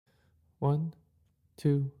One,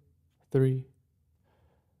 two, three.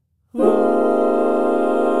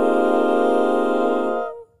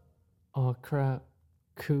 Oh crap.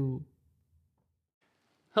 Cool.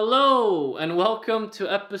 Hello and welcome to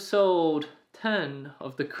episode 10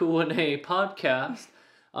 of the Q&A podcast.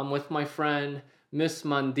 I'm with my friend Miss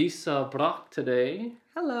Mandysa Brock today.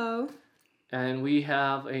 Hello. And we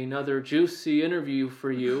have another juicy interview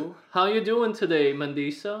for you. How you doing today,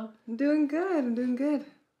 Mandysa? I'm doing good.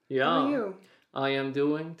 Yeah. How are you? I am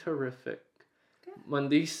doing terrific. Good.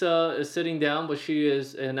 Mandysa is sitting down, but she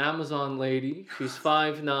is an Amazon lady. She's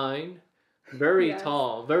 5'9", very Yes.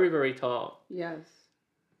 tall, very, very tall. Yes.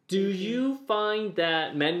 Do you find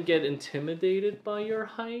that men get intimidated by your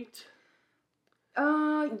height?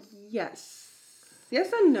 Yes.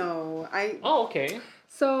 Yes and no. Oh, okay.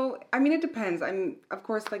 So, I mean, it depends. Of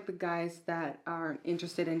course, like the guys that aren't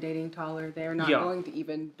interested in dating taller, they're not going to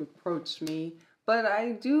even approach me. But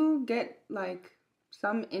I do get, like,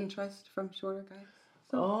 some interest from shorter guys.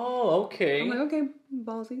 So Oh, okay. I'm like, okay,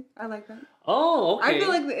 ballsy. I like that. Oh, okay. I feel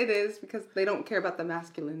like it is because they don't care about the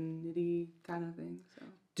masculinity kind of thing, so.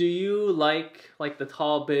 Do you like the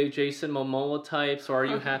tall, big Jason Momoa types, or are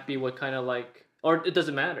you happy with kind of like, or it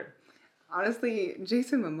doesn't matter? Honestly,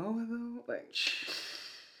 Jason Momoa, though, like...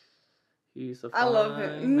 He's a I love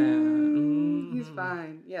him. man. He's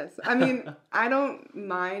fine. Yes. I mean, I don't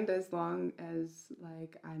mind as long as,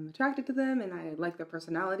 like, I'm attracted to them and I like their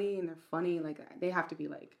personality and they're funny. Like, they have to be,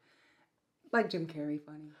 like Jim Carrey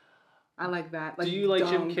funny. I like that. Like, do you like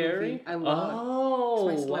Jim dumb, Carrey? goofy. I love Oh,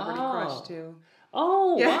 It's my celebrity wow. crush, too.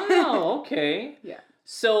 Oh, Yeah. wow. Okay. Yeah.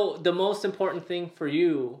 So the most important thing for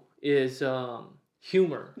you is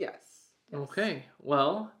humor. Yes. Okay.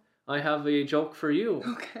 Well, I have a joke for you.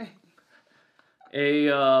 Okay.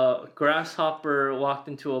 A grasshopper walked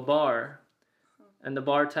into a bar, and the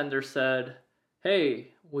bartender said,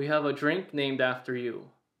 "Hey, we have a drink named after you."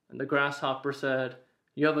 And the grasshopper said,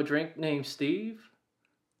 "You have a drink named Steve?"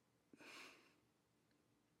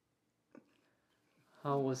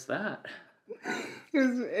 How was that?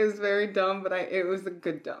 It was very dumb, but it was a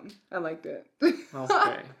good dumb. I liked it.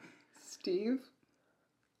 Okay. Steve?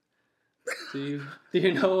 Do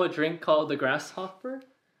you know a drink called the grasshopper?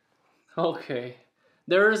 Okay.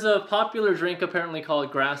 There is a popular drink apparently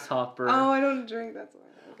called grasshopper. Oh, I don't drink, that's why.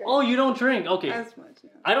 Okay. Oh, you don't drink? Okay. As much, yeah.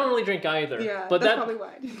 I don't really drink either. Yeah, but that's probably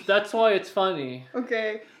why. That's why it's funny.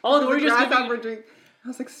 Okay. Oh, we're just grasshopper drink. I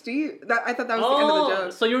was like, Steve. I thought that was the end of the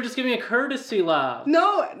joke. So you were just giving a courtesy laugh.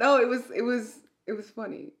 No, it was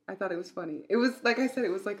funny. I thought it was funny. It was like I said, it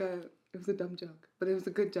was a dumb joke, but it was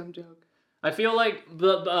a good dumb joke. I feel like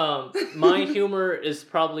my humor is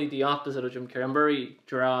probably the opposite of Jim Carrey. I'm very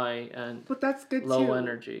dry and but that's good low too.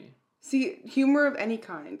 energy. See, humor of any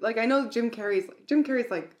kind. Like I know Jim Carrey's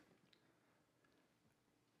like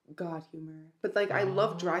God humor, but like I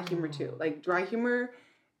love dry humor too. Like dry humor,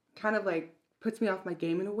 kind of like puts me off my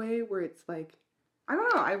game in a way where it's like I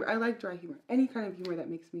don't know. I like dry humor. Any kind of humor that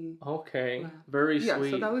makes me Okay, laugh. very Yeah, sweet.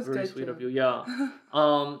 so that was very good sweet too. of you. Yeah.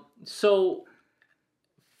 So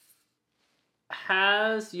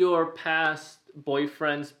has your past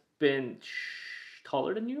boyfriends been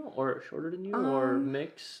taller than you, or shorter than you, or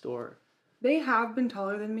mixed, or? They have been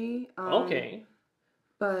taller than me. Okay.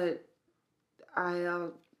 But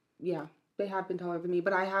yeah, they have been taller than me.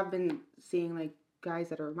 But I have been seeing like guys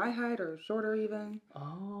that are my height or shorter even.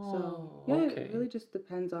 Oh. So yeah, okay. it really just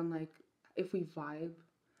depends on like if we vibe.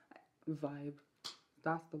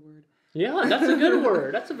 That's the word. Yeah, that's a good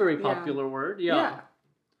word. That's a very popular word. Yeah.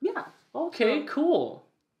 Yeah. Okay, cool.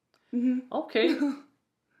 Mm-hmm. Okay.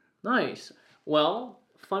 Nice. Well,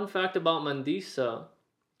 fun fact about Mandysa,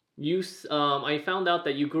 I found out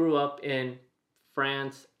that you grew up in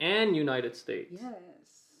France and United States. Yes.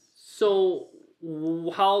 So,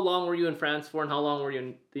 how long were you in France for, and how long were you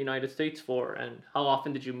in the United States for, and how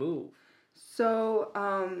often did you move? So,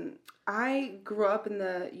 I grew up in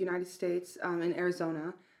the United States, in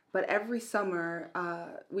Arizona, but every summer,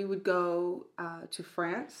 we would go to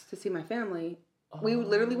France to see my family. We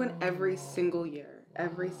literally went every single year,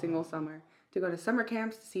 every single summer, to go to summer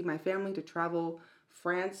camps, to see my family, to travel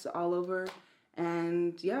France all over,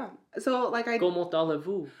 and yeah. So, like Comment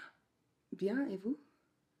allez-vous? Bien, et vous?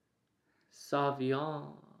 Ça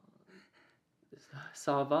vient.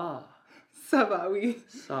 Ça va. Ça va, oui.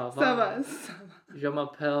 Ça va. Ça va, ça va. Je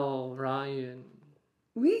m'appelle Ryan.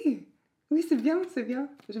 Oui, c'est bien, c'est bien.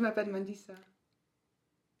 Je m'appelle Mandysa.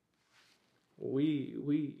 Oui.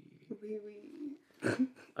 Oui.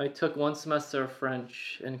 I took one semester of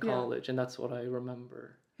French in college, and that's what I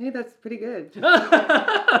remember. Hey, that's pretty good. No,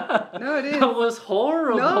 No, it is. That was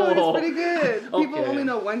horrible. No, it's pretty good. People Okay. only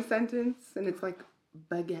know one sentence, and it's like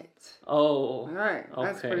baguette. Oh. All right,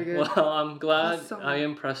 that's Okay. pretty good. Well, I'm glad Croissant. I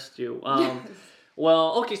impressed you. Yes.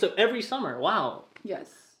 Well, okay, so every summer, wow.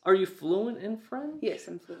 Yes. Are you fluent in French? Yes,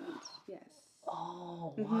 I'm fluent. Yes.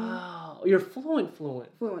 Oh, Mhm. wow. You're fluent.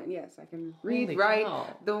 Fluent, yes. I can Holy read, write. cow.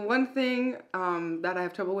 The one thing that I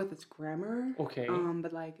have trouble with is grammar. Okay.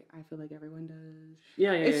 But like I feel like everyone does.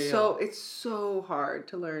 Yeah. It's so hard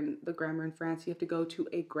to learn the grammar in France. You have to go to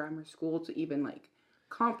a grammar school to even like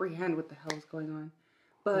comprehend what the hell is going on.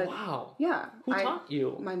 But wow. yeah. Who taught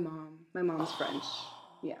you? My mom. My mom's French.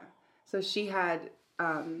 Yeah. So she had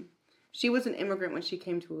she was an immigrant when she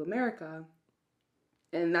came to America.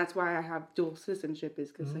 And that's why I have dual citizenship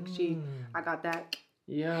is because like I got that.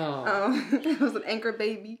 Yeah. I was an anchor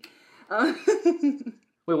baby.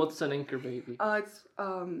 Wait, what's an anchor baby? It's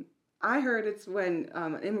I heard it's when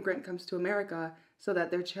an immigrant comes to America so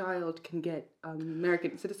that their child can get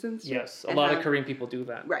American citizenship. Yes, a lot of Korean people do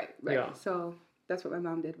that. Right. Yeah. So that's what my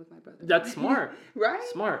mom did with my brother. That's smart. Right?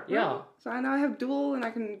 Smart, yeah. Right. So I now have dual and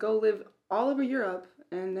I can go live all over Europe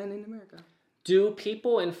and then in America. Do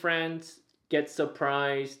people in France get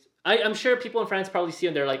surprised? I'm sure people in France probably see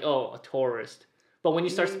and they're like, oh, a tourist. But when you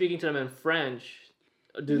start speaking to them in French,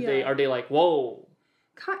 are they like, whoa?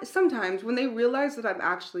 Sometimes when they realize that I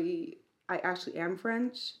actually am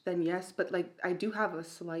French, then yes. But like I do have a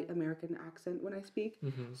slight American accent when I speak.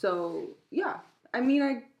 Mm-hmm. So yeah, I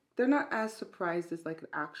mean they're not as surprised as like an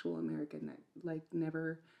actual American that like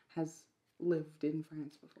never has lived in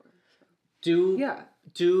France before.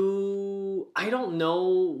 I don't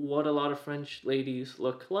know what a lot of French ladies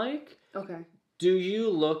look like. Okay. Do you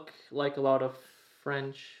look like a lot of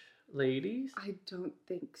French ladies? I don't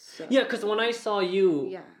think so. Yeah, because when I saw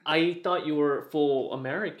you, I thought you were full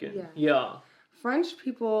American. Yeah. French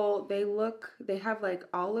people, they have like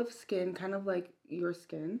olive skin, kind of like your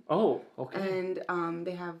skin. Oh, okay. And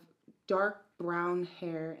they have dark brown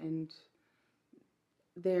hair and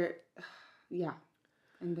they're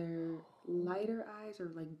lighter eyes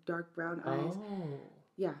or like dark brown eyes. Oh.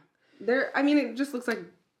 Yeah. It just looks like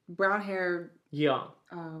brown hair. Yeah.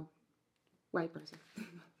 White person.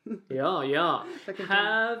 Yeah.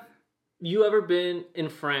 Have you ever been in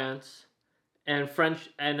France and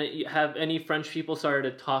have any French people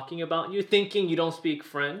started talking about you, thinking you don't speak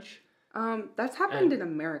French? That's happened in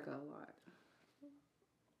America a lot.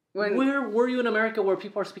 Where were you in America where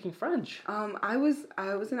people are speaking French? I was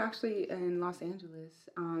actually in Los Angeles,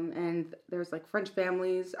 and there's like French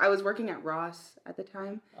families. I was working at Ross at the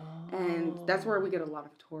time, and that's where we get a lot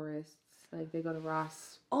of tourists. Like they go to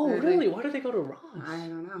Ross. Oh, really? Why do they go to Ross? I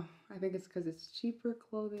don't know. I think it's because it's cheaper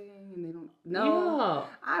clothing, and they don't know. Yeah.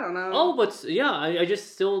 I don't know. Oh, but yeah, I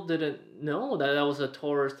just still didn't know that was a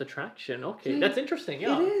tourist attraction. Okay, that's interesting.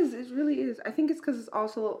 Yeah, it is. It really is. I think it's because it's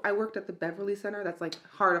also I worked at the Beverly Center. That's like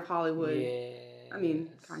heart of Hollywood. Yeah. I mean,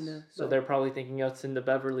 kind of. So they're probably thinking it's in the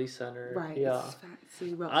Beverly Center. Right. Yeah. It's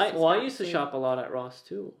fancy. Ross I used to shop a lot at Ross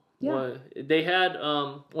too. Yeah. Well, they had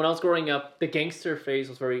when I was growing up, the gangster phase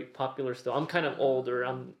was very popular still. I'm kind of older.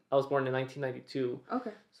 I was born in 1992.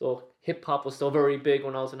 Okay. So hip hop was still very big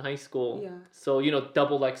when I was in high school. Yeah. So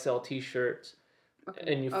double XL T-shirts,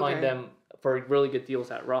 and you find them for really good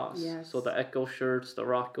deals at Ross. Yes. So the Echo shirts, the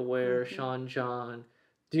Rockaware, Sean John.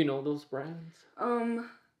 Do you know those brands?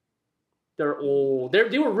 They're old.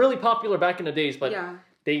 They were really popular back in the days, but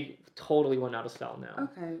they totally went out of style now.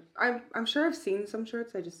 Okay, I'm sure I've seen some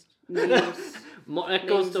shirts. I just names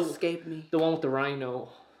escape me. The one with the rhino.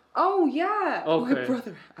 Oh yeah. Okay. My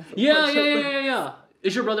brother. Yeah.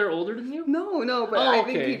 Is your brother older than you? No, but I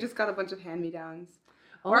think he just got a bunch of hand-me-downs.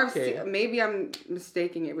 Or maybe I'm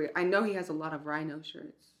mistaking it. I know he has a lot of Rhino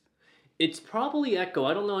shirts. It's probably Echo.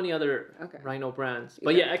 I don't know any other Rhino brands.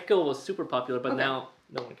 But yeah, Echo was super popular, but now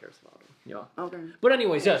no one cares about them. Yeah. Okay. But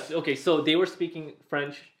anyways, yes. Okay, so they were speaking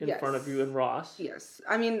French in front of you in Ross. Yes.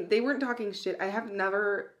 I mean, they weren't talking shit.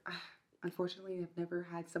 Unfortunately, I've never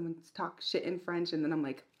had someone talk shit in French, and then I'm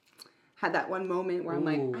like, had that one moment where I'm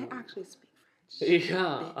like, I actually speak French.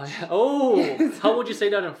 Yeah. Yes. How would you say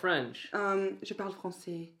that in French? Je parle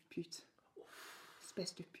français, pute.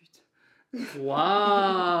 Espèce de pute.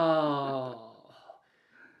 Wow.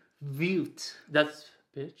 Vute. That's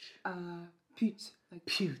bitch? Pute. Like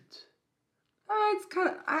pute. It's kind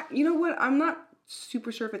of, you know what? I'm not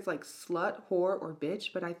super sure if it's like slut, whore, or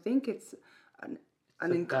bitch, but I think it's an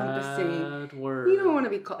encompassing bad word. You don't want to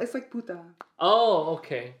be called. It's like puta. Oh,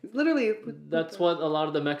 okay. It's literally. That's what a lot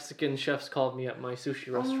of the Mexican chefs called me at my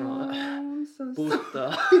sushi restaurant. I'm so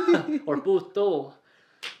puta or puto.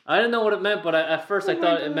 I didn't know what it meant, but at first I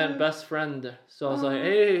thought it meant best friend. So I was like,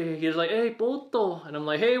 hey. He was like, hey, puto, and I'm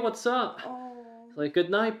like, hey, what's up? He's like, good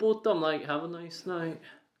night, puto. I'm like, have a nice night.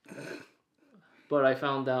 but I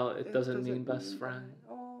found out it doesn't mean best friend.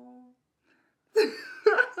 Oh.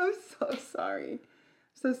 I'm so sorry.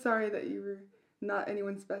 So sorry that you were not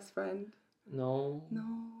anyone's best friend. No. No.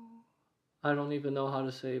 I don't even know how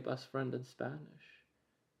to say best friend in Spanish.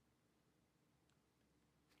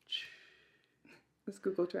 Let's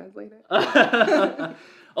Google Translate it.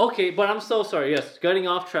 Okay, but I'm so sorry. Yes, getting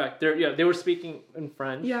off track. They were speaking in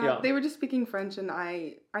French. Yeah, they were just speaking French, and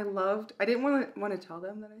I didn't want to tell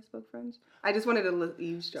them that I spoke French. I just wanted to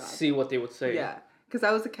eavesdrop. See what they would say. Yeah, because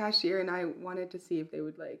I was a cashier, and I wanted to see if they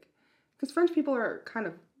would because French people are kind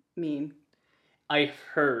of mean. I've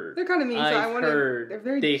heard. They're kind of mean, so I wanted. They're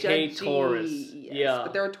very they judgy. hate tourists. Yes, yeah,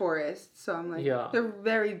 but they're tourists, so I'm like, they're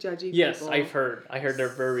very judgy. Yes, people. I've heard. I heard they're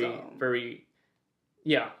very.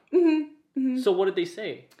 Yeah. Mm-hmm. Mm-hmm. So what did they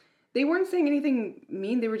say? They weren't saying anything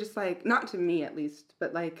mean. They were just like, not to me at least,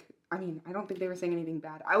 but I don't think they were saying anything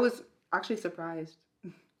bad. I was actually surprised.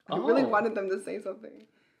 I really wanted them to say something.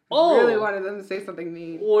 I really wanted them to say something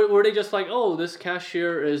mean. Or were they just like, oh, this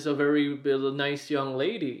cashier is a very nice young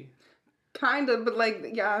lady? Kind of, but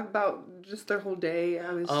about just their whole day.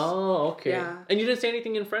 I was. Oh, okay. Yeah. And you didn't say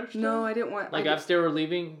anything in French? No, I didn't want. As they were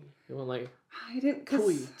leaving, you were like. I didn't,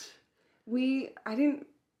 cause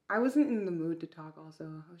I wasn't in the mood to talk. Also,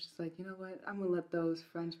 I was just like, you know what? I'm gonna let those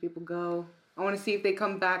French people go. I want to see if they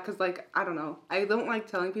come back, cause I don't know. I don't like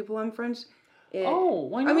telling people I'm French.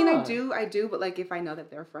 Why not? I mean, I do, but if I know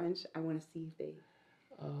that they're French, I want to see if they.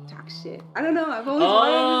 Talk shit. I don't know. I've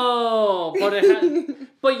always wanted.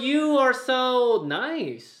 But you are so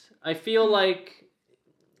nice. I feel like.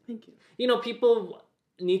 Thank you. You know, people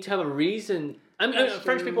need to have a reason. I mean,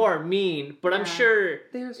 French people are mean, but I'm sure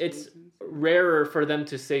it's rarer for them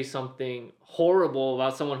to say something horrible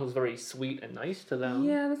about someone who's very sweet and nice to them.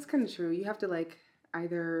 Yeah, that's kind of true. You have to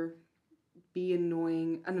either be an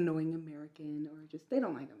annoying American, or just they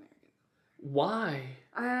don't like Americans. Why?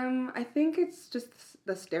 I think it's just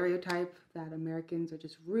the stereotype that Americans are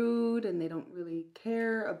just rude and they don't really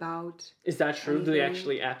care about. Is that true? Anything. Do they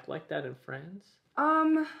actually act like that in France?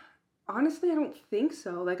 Honestly, I don't think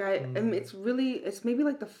so. It's maybe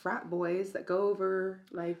the frat boys that go over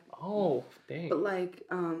Oh, dang. But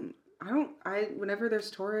whenever there's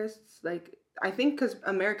tourists, I think because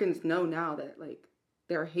Americans know now that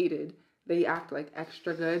they're hated, they act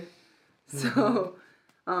extra good. So,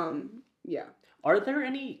 yeah. Are there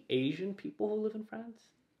any Asian people who live in France?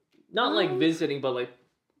 Not visiting, but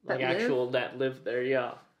that live there,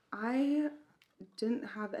 yeah. I didn't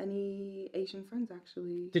have any Asian friends,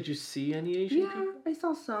 actually. Did you see any Asian people? Yeah, I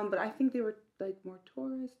saw some, but I think they were more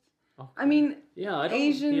tourists. Okay. I mean,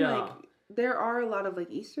 Asian, there are a lot of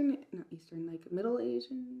Middle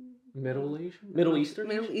Asian. Middle Eastern? Middle Eastern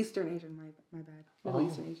Asian, my bad. Middle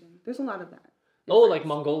Eastern Asian. There's a lot of that. Like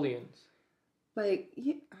Mongolians.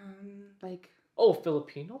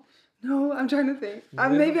 Filipinos? No, I'm trying to think.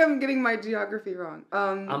 Maybe I'm getting my geography wrong.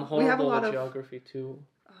 I'm horrible with geography too.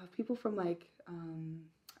 People from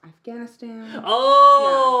Afghanistan.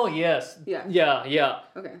 Oh, yes. Yeah.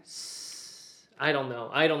 Okay. I don't know.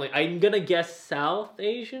 I'm gonna guess South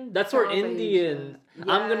Asian. That's where Indians.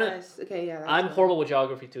 Yes. Okay, yeah. I'm horrible with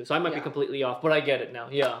geography too, so I might be completely off, but I get it now.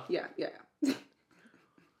 Yeah. Yeah.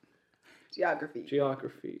 Geography.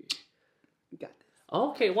 Got this.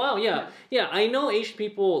 Okay. Wow. Yeah. I know Asian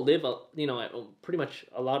people live, at pretty much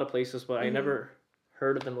a lot of places, but I never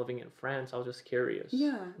heard of them living in France. I was just curious.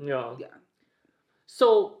 Yeah. Yeah.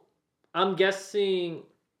 So, I'm guessing.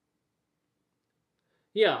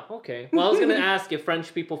 Yeah. Okay. Well, I was gonna ask if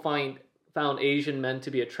French people found Asian men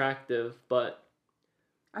to be attractive, but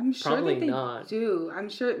I'm sure probably that they not. do. I'm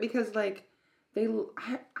sure because they.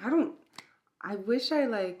 I don't. I wish I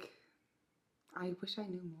knew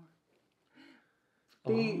more.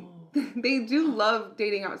 They do love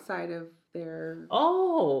dating outside of their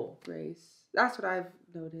race. That's what I've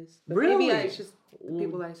noticed. But really? Maybe it's just the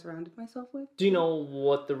people that I surrounded myself with. Do you know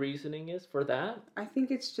what the reasoning is for that? I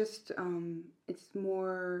think it's just it's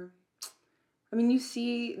more. I mean,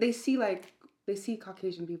 they see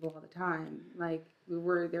Caucasian people all the time.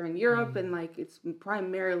 They're in Europe and it's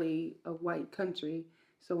primarily a white country.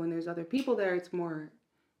 So when there's other people there, it's more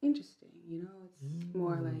interesting. It's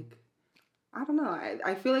more I don't know.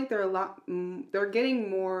 I feel like they're getting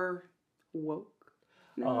more woke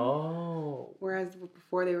now. Oh. Whereas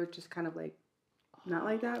before they were just kind of not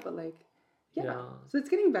like that, but yeah. So it's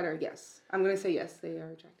getting better, yes. I'm going to say yes, they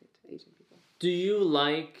are attracted to Asian people. Do you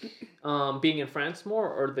like being in France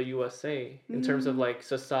more or the USA in terms of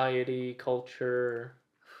society, culture?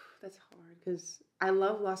 That's hard because I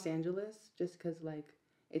love Los Angeles just because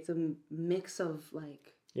it's a mix of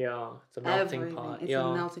yeah, it's a melting everything. pot. It's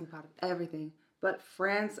a melting pot of everything. But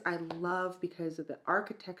France, I love because of the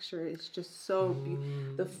architecture. It's just so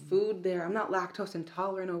beautiful. The food there, I'm not lactose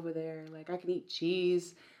intolerant over there. Like I can eat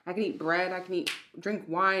cheese, I can eat bread, I can drink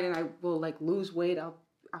wine, and I will like lose weight. I'll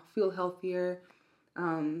feel healthier.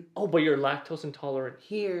 Oh, but you're lactose intolerant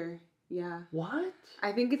Here, yeah. What?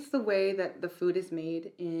 I think it's the way that the food is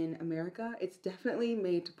made in America. It's definitely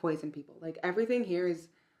made to poison people. Like everything here is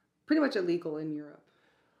pretty much illegal in Europe.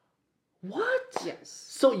 What? Yes.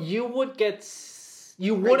 So you wouldn't get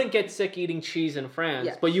sick eating cheese in France,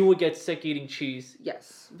 yes. but you would get sick eating cheese.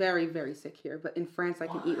 Yes, very, very sick here. But in France, I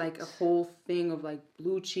can eat like a whole thing of like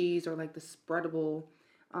blue cheese or like the spreadable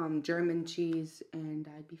German cheese, and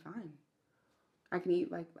I'd be fine. I can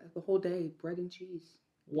eat like the whole day, bread and cheese.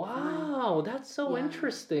 Wow, that's so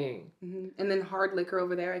interesting. Mm-hmm. And then hard liquor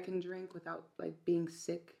over there I can drink without like being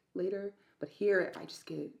sick later. But here I just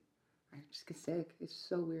get sick. It's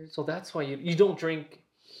so weird. So that's why you don't drink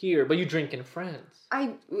here, but you drink in France.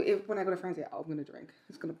 When I go to France, I'm gonna drink.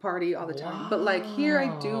 It's gonna party all the time. But like here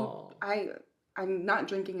I'm not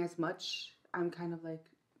drinking as much. I'm kind of like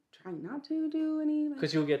trying not to do any.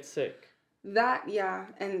 Because you'll get sick. That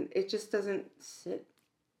and it just doesn't sit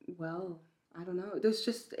well. I don't know. It's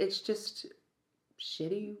just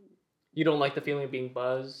shitty. You don't like the feeling of being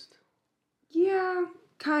buzzed? Yeah,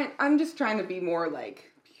 I'm just trying to be more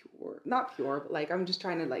like pure. Not pure, but like I'm just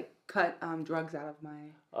trying to like cut drugs out of my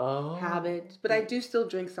habit. But I do still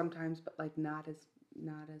drink sometimes, but like not as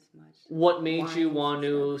much. What made you want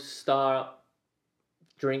to stop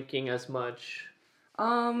drinking as much?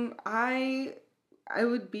 I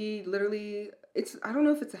would be literally. I don't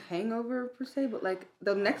know if it's a hangover per se, but like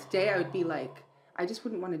the next day I would be like, I just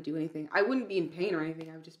wouldn't want to do anything. I wouldn't be in pain or anything.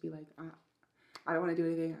 I would just be like, I don't want to do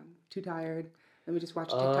anything. I'm too tired. Let me just watch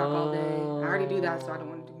TikTok all day. I already do that, so I don't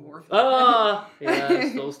want to do more.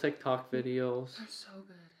 Yes, those TikTok videos. They're so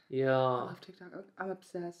good. Yeah. I love TikTok. I'm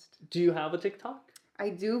obsessed. Do you have a TikTok?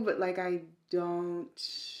 I do, but like I don't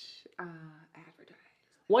advertise.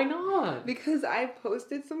 Why not? Because I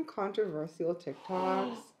posted some controversial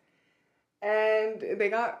TikToks. And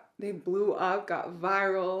they blew up, got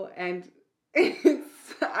viral, and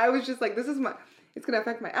I was just like, it's gonna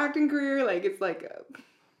affect my acting career. Like, it's like,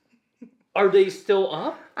 are they still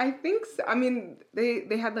up? I think so. I mean,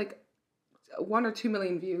 they had like 1 or 2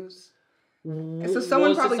 million views. And so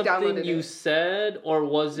someone probably downloaded it. You said, or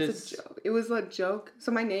was it? It's a joke. It was a joke.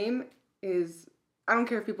 So my name is. I don't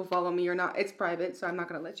care if people follow me or not. It's private, so I'm not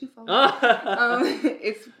gonna let you follow me.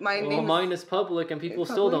 It's my name. Mine is public, and people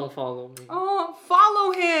still don't follow me. Oh,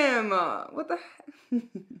 follow him! What the heck?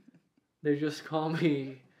 They just call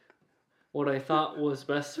me what I thought was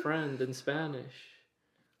best friend in Spanish.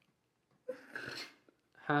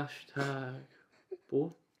 Hashtag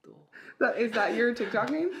puto. Is that your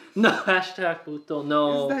TikTok name? No, hashtag puto.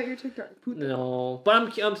 No. Is that your TikTok? Puto. No,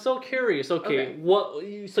 but I'm so curious. Okay, what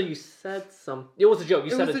you said something. It was a joke.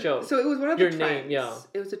 You said a joke. So it was one of the your trends. name, yeah.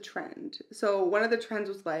 It was a trend. So one of the trends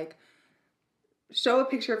was like, show a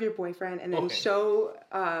picture of your boyfriend and then show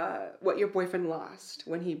what your boyfriend lost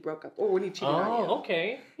when he broke up or when he cheated on you. Oh,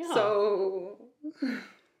 okay. Yeah. So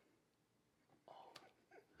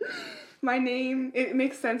my name, it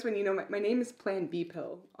makes sense when you know my name is Plan B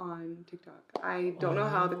Pill on TikTok. I don't know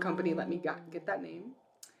how the company let me get that name,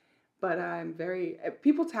 but I'm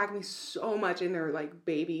people tag me so much in their like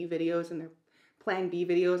baby videos and their Plan B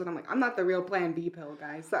videos, and I'm like, I'm not the real Plan B Pill,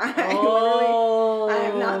 guys. I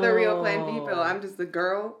am not the real Plan B Pill. I'm just the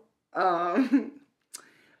girl.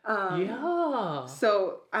 Yeah.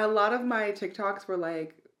 So a lot of my TikToks were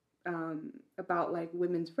like about like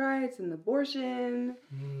women's rights and abortion,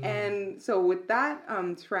 and so with that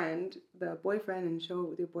trend, the boyfriend and show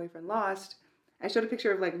what your boyfriend lost. I showed a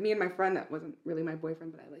picture of like me and my friend that wasn't really my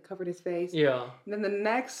boyfriend, but I like covered his face. Yeah. And then the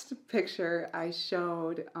next picture I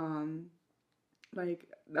showed like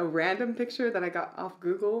a random picture that I got off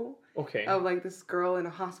Google. Okay. Of like this girl in a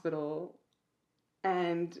hospital,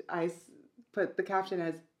 and I put the caption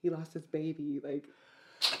as he lost his baby. Like.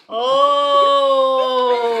 Oh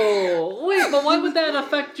wait, but why would that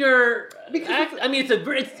affect your? Because I mean,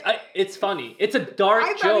 it's funny. It's a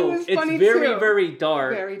dark joke. It's very too. Very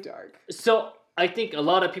dark. Very dark. So I think a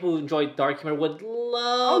lot of people who enjoy dark humor would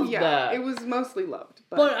love that. It was mostly loved.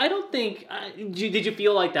 But I don't think. Did you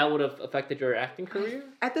feel like that would have affected your acting career?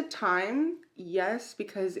 At the time, yes,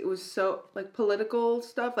 because it was so like political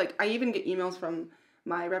stuff. Like I even get emails from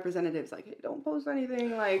my representatives like, hey, don't post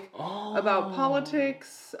anything like about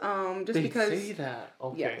politics. Just because they say that.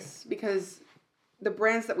 Okay. Yes, because the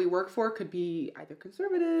brands that we work for could be either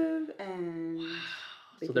conservative and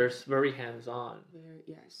So they're very hands-on.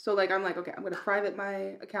 Yes. So like I'm like, okay, I'm gonna private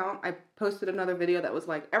my account. I posted another video that was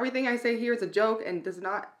like, everything I say here is a joke and does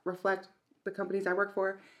not reflect the companies I work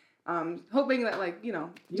for. Hoping that like, you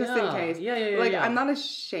know, just in case. Yeah. I'm not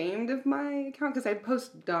ashamed of my account because I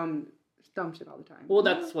post dumb shit all the time. Well,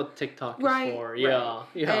 that's what TikTok is for. Yeah.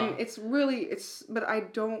 And but I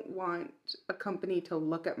don't want a company to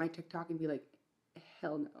look at my TikTok and be like,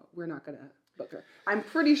 hell no, we're not gonna book her. I'm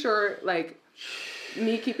pretty sure like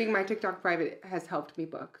me keeping my TikTok private has helped me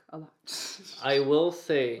book a lot. I will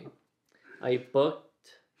say, I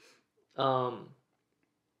booked, I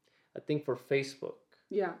think for Facebook.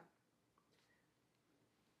 Yeah.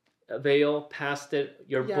 Veil, passed it,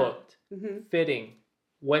 you're booked. Mm-hmm. Fitting,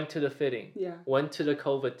 went to the fitting. Yeah. Went to the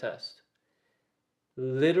COVID test.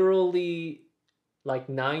 Literally, like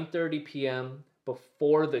 9:30 p.m.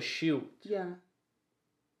 before the shoot. Yeah.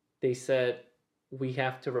 They said, we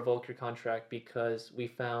have to revoke your contract because we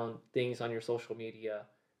found things on your social media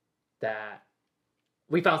that...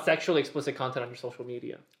 We found sexually explicit content on your social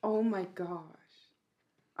media. Oh my gosh.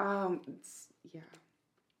 Yeah.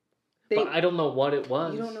 But I don't know what it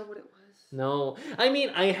was. You don't know what it was? No. I mean,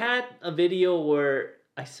 I had a video where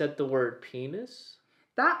I said the word penis.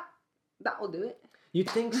 That will do it. You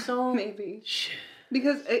think so? Maybe.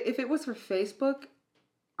 Because if it was for Facebook,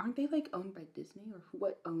 aren't they like owned by Disney or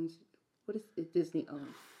what is Disney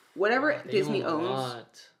owned? Whatever Disney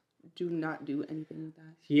owns, do not do anything with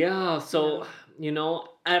that. Yeah, so you know,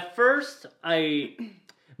 at first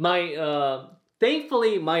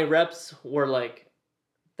thankfully my reps were like,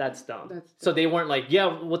 that's dumb. So they weren't like, yeah,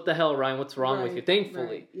 what the hell, Ryan, what's wrong with you? Thankfully.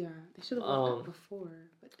 Right. Yeah. They should have done that before,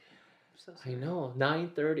 but damn, I'm so sorry. I know.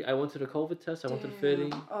 9:30. I went to the COVID test. I went to the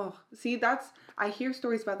fitting. Oh, see, I hear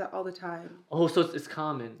stories about that all the time. Oh, so it's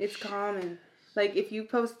common. It's common. Like if you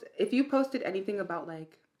posted anything about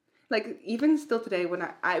like even still today when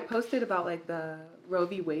I posted about like the Roe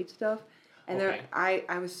v. Wade stuff, and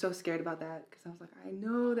I was so scared about that because I was like, I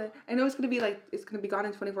know it's gonna be gone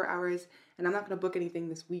in 24 hours, and I'm not gonna book anything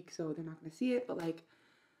this week, so they're not gonna see it. But like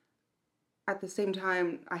at the same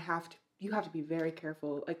time, you have to be very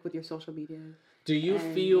careful like with your social media. Do you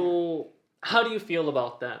feel? How do you feel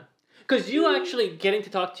about that? Because you actually getting to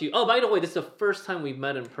talk to you. Oh, by the way, this is the first time we've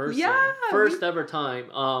met in person. Yeah. First ever time.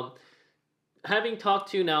 Having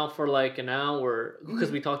talked to you now for like an hour, because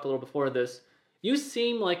we talked a little before this, you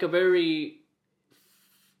seem like a very,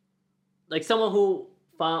 like someone who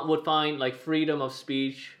would find like freedom of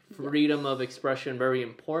speech, freedom of expression very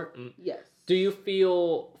important. Yes. Do you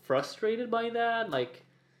feel frustrated by that? Like,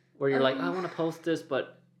 where you're like, I want to post this,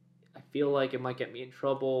 but I feel like it might get me in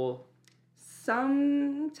trouble.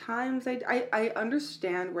 Sometimes I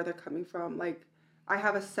understand where they're coming from. Like, I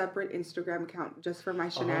have a separate Instagram account just for my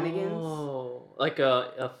shenanigans. Oh, like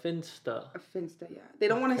a Finsta. A Finsta, yeah. They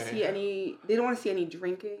don't want to see any. They don't want to see any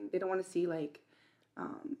drinking. They don't want to see like,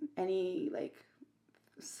 any like,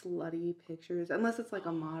 slutty pictures unless it's like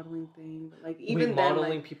a modeling thing. But like even then,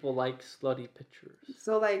 modeling people like slutty pictures.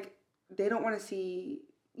 So like they don't want to see.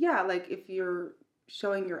 Yeah, like if you're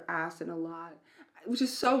showing your ass in a lot, which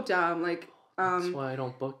is so dumb. Like. That's why I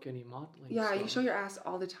don't book any modeling. Yeah, stuff. You show your ass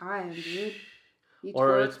all the time, dude.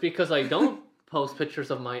 Or it's because I don't post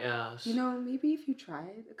pictures of my ass. You know, maybe if you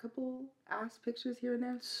tried a couple ass pictures here and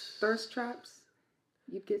there, thirst traps,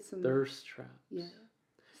 you'd get some... Thirst traps. Yeah.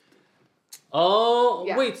 Oh,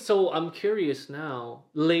 yeah. Wait, so I'm curious now.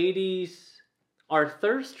 Ladies, are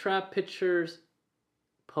thirst trap pictures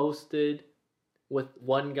posted with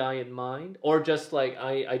one guy in mind? Or just like,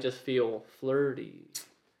 I just feel flirty?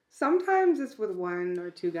 Sometimes it's with one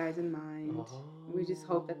or two guys in mind. Oh. We just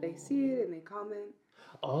hope that they see it and they comment.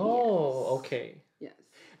 Oh, yes. Okay. Yes.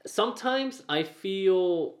 Sometimes I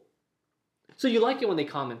feel... So you like it when they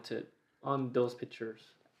commented on those pictures?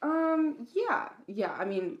 Yeah. I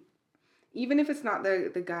mean, even if it's not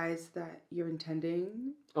the guys that you're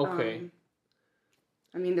intending. Okay.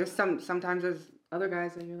 I mean, sometimes there's other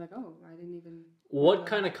guys that you're like, oh, I didn't even... What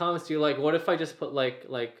kind of comments do you like? What if I just put like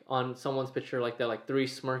on someone's picture like that, like 3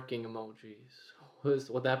 smirking emojis?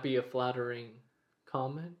 Would that be a flattering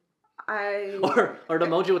comment? Or the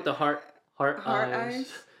emoji with the heart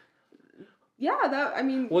eyes. Yeah,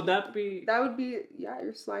 would that be? That would be, yeah.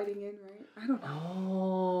 You're sliding in, right? I don't know.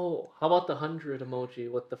 Oh, how about the 100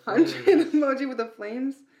 emoji with the flames? 100 emoji with the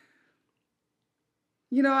flames.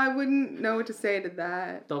 You know, I wouldn't know what to say to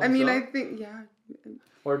that. Thumbs I mean, up? I think, yeah.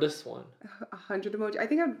 Or this one. 100 emoji. I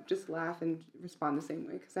think I'd just laugh and respond the same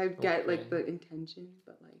way because I get like the intention,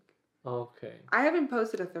 but like. Okay. I haven't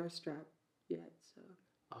posted a thirst trap yet, so.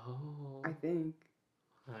 Oh. I think.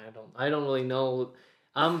 I don't really know.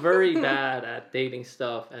 I'm very bad at dating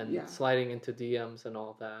stuff and Yeah. sliding into DMs and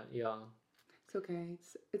all that. Yeah. It's okay.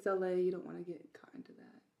 It's LA. You don't want to get caught into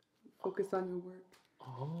that. Focus on your work.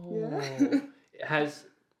 Oh. Yeah.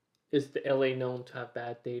 Is the LA known to have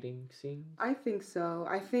bad dating scenes? I think so.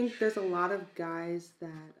 I think there's a lot of guys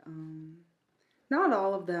that, not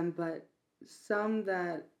all of them, but some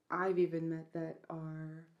that I've even met that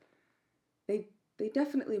are, they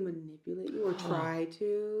definitely manipulate you or try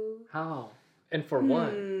to. How? And for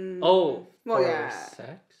what? Oh, well, for yeah.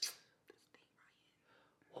 sex?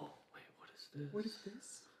 Oh, wait, what is this? What is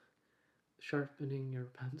this? Sharpening your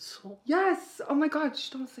pencil? Yes! Oh my god,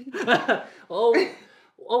 don't say that. Oh,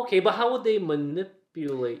 okay, but how would they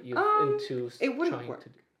manipulate you into it wouldn't trying work. to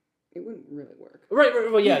do? It wouldn't really work.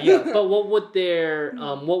 Right, yeah. But what would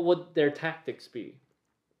their tactics be?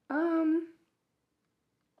 I'm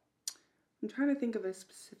trying to think of a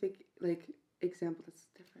specific example that's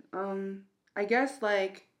different. I guess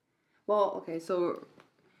okay, so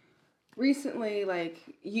recently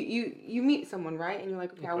you meet someone, right? And you're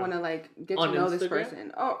like, okay, I want to get to know this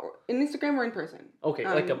person. Oh, in Instagram or in person? Okay,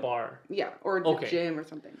 like a bar. Yeah, or the gym or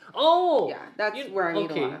something. Oh, yeah, that's where I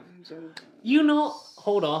meet a lot of gym.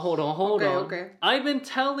 Hold on. Okay. I've been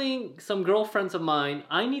telling some girlfriends of mine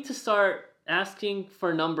I need to start asking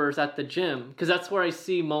for numbers at the gym because that's where I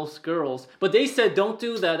see most girls. But they said don't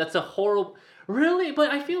do that. That's a horrible. Really,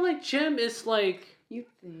 but I feel like gym is you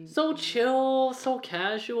think so chill, so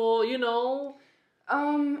casual.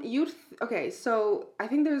 Okay, so I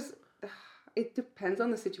think it depends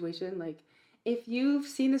on the situation. If you've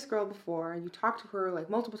seen this girl before and you talk to her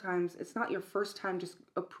multiple times, it's not your first time just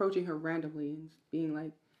approaching her randomly and being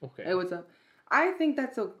like, okay, hey, what's up? I think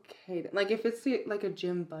that's okay. If it's a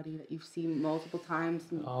gym buddy that you've seen multiple times,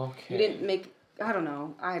 and you didn't make. I don't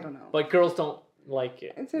know. But girls don't like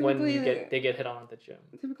it when they get hit on at the gym.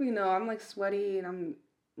 Typically, no. I'm sweaty and I'm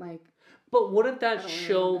like. But wouldn't that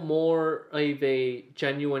show more of a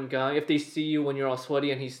genuine guy if they see you when you're all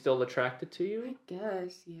sweaty and he's still attracted to you? I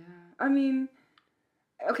guess, yeah. I mean,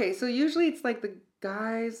 okay, so usually it's the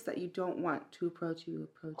guys that you don't want to approaching you at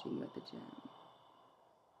the gym.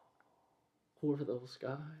 Who are those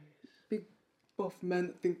guys? Big buff men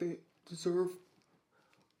that think they deserve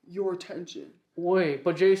your attention. Wait,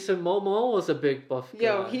 but Jason Momoa was a big buff guy.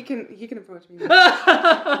 Yo, he can approach me.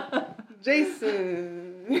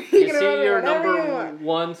 Jason. Is he your number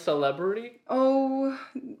one celebrity? Oh,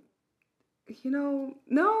 no.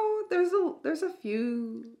 There's a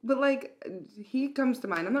few, but he comes to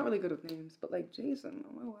mind. I'm not really good with names, but Jason,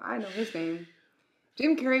 I know his name.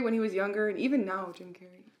 Jim Carrey when he was younger, and even now, Jim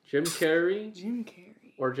Carrey. Jim Carrey? Jim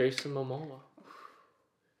Carrey. Or Jason Momoa?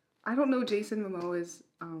 I don't know Jason Momoa's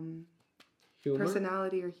humor?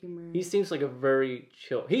 Personality or humor. He seems like a very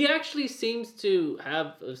chill. He actually seems to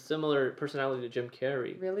have a similar personality to Jim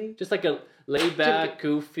Carrey. Really? Just like a laid back,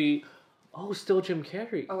 goofy. Oh, still Jim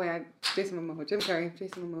Carrey. Oh wait, Jason Momoa, Jim Carrey,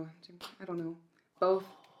 Jason Momoa. I don't know. Both.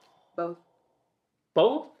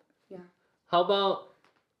 Both? Yeah. How about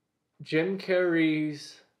Jason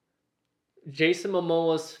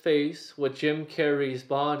Momoa's face with Jim Carrey's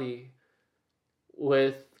body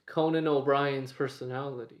with Conan O'Brien's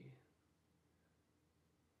personality?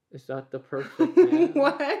 Is that the perfect man?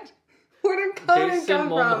 What? Where did Conan come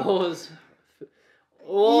Momoa's from?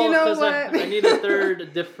 Oh, you know because what? I need a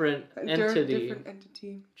third different entity. Different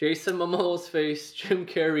entity. Jason Momoa's face, Jim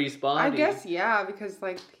Carrey's body. I guess, yeah, because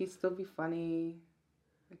he'd still be funny,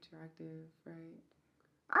 attractive, right?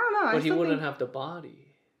 I don't know. But he wouldn't have the body.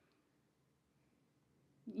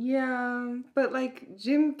 Yeah, but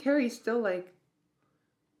Jim Carrey's still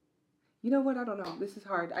you know what? I don't know. This is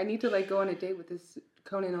hard. I need to go on a date with this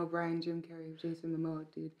Conan O'Brien, Jim Carrey, Jason Momoa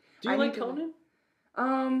dude. Do you like Conan?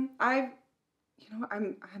 I'm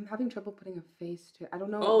having trouble putting a face to it. I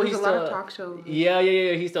don't know. Oh, there's a lot of talk shows. Yeah.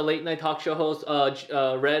 He's the late night talk show host.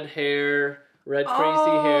 Red hair, crazy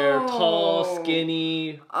hair, tall,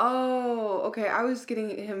 skinny. Oh, okay. I was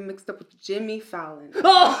getting him mixed up with Jimmy Fallon.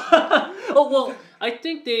 Oh, well, I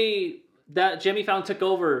think that Jimmy Fallon took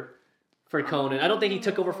over for Conan. I don't think he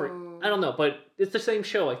took over for. I don't know, but it's the same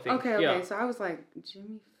show. I think. Okay. Yeah. So I was like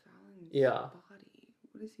Jimmy Fallon's body.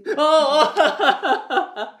 What is he?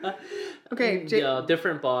 Oh. Okay. Yeah,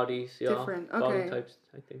 different bodies. Yeah. Different. Okay. Body types,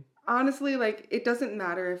 I think. Honestly, it doesn't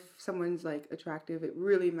matter if someone's attractive. It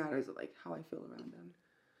really matters how I feel around them.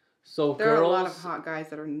 So there are a lot of hot guys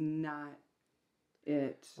that are not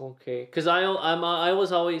it. Okay, because I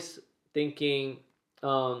was always thinking,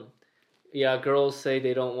 girls say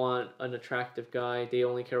they don't want an attractive guy. They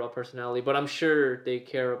only care about personality, but I'm sure they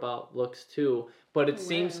care about looks too. But it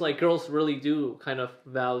seems like girls really do kind of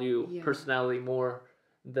value personality more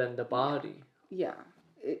than the body. Yeah.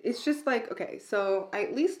 it's just like, okay, so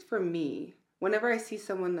at least for me, whenever I see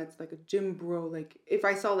someone that's like a gym bro, like if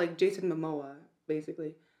I saw like Jason Momoa,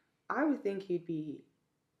 basically, I would think he'd be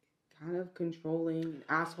kind of controlling, an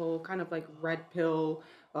asshole, kind of like red pill.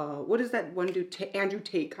 What is that one dude, Andrew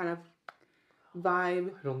Tate kind of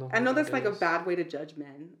vibe? I don't know I who know that that's like a is. bad way to judge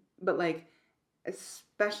men, but like,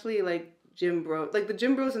 especially like gym bro, like the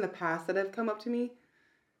gym bros in the past that have come up to me.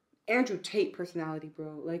 Andrew Tate personality,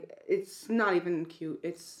 bro. Like, it's not even cute.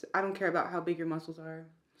 I don't care about how big your muscles are.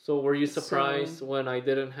 So were you So surprised when I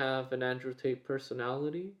didn't have an Andrew Tate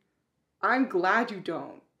personality? I'm glad you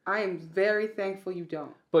don't. I am very thankful you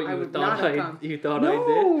don't. But I you would thought not have come. you thought I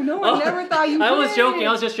did? No, I never thought you did. I was joking.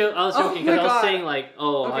 I was joking Oh because my I was God. saying like,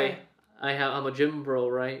 oh, Okay. I'm a gym bro,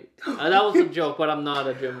 right? That was a joke, but I'm not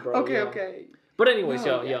a gym bro. Okay, yeah. okay. But anyways,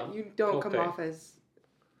 No, yeah. You don't come Okay. off as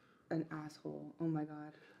an asshole. Oh my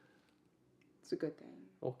God. It's a good thing.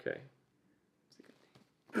 Okay. It's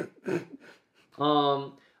a good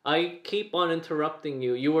thing. I keep on interrupting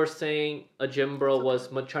you. You were saying a gym bro was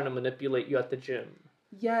trying to manipulate you at the gym.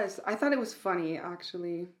 Yes, I thought it was funny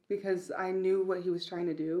actually because I knew what he was trying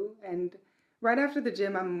to do, and right after the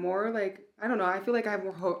gym, I'm more like, I don't know. I feel like I have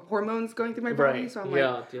more hormones going through my body, Right. so I'm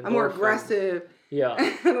Yeah, like the I'm more endorphins. aggressive. Yeah.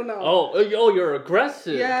 I don't know. Oh, you're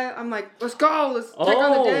aggressive. Yeah, I'm like, let's go, let's take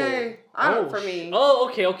on the day. I don't for me. Oh,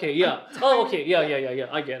 okay, yeah. Oh, okay, yeah.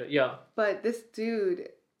 I get it, yeah. But this dude,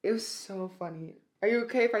 it was so funny. Are you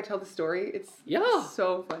okay if I tell the story? It's Yeah.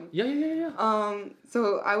 so funny. Yeah.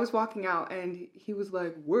 So I was walking out and he was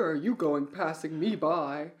like, "Where are you going, passing me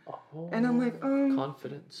by?" Oh, And I'm like,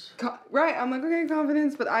 confidence. Right. I'm like, okay,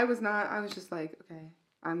 confidence, but I was not. I was just like, okay,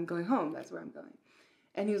 I'm going home. That's where I'm going.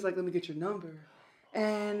 And he was like, "Let me get your number."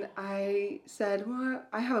 And I said, "Well,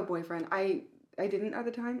 I have a boyfriend." I didn't at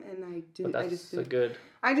the time, and I didn't. But that's a good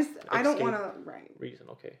I don't want to. Right. reason.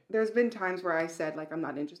 Okay. There's been times where I said like I'm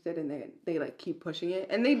not interested, and they like keep pushing it,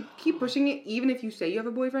 and they keep pushing it even if you say you have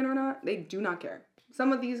a boyfriend or not. They do not care.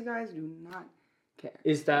 Some of these guys do not care.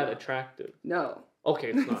 Is that attractive? No. Okay,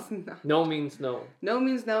 it's not. It's not. No means no. No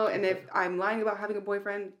means no, and if I'm lying about having a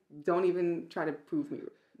boyfriend, don't even try to prove me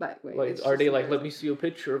that way. Like, are they like, let me see a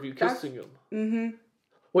picture of you kissing him? Mm-hmm.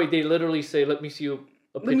 Wait, they literally say, let me see a picture.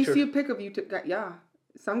 Let me see a pic of you. Yeah.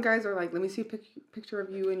 Some guys are like, let me see a picture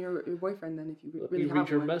of you and your boyfriend. Then if you really have read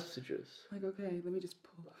your one. messages. Like, okay, let me just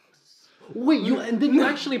pull up. Wait, you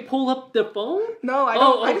actually pull up the phone? No, I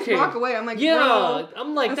don't. Oh, I just okay. walk away. I'm like, yeah, bro,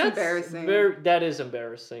 I'm like that's embarrassing. That is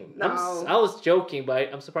embarrassing. No. I was joking,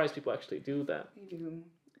 but I'm surprised people actually do that. They do.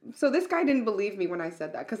 So this guy didn't believe me when I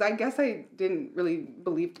said that because I guess I didn't really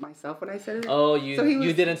believe myself when I said it. Oh,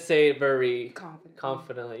 you didn't say it very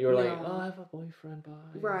confidently. You were like, oh, I have a boyfriend. Bye.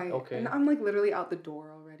 Right. Okay. And I'm like literally out the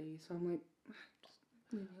door already, so I'm like, just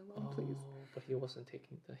leave me alone, please. But he wasn't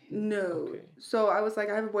taking the hint. No. Okay. So I was like,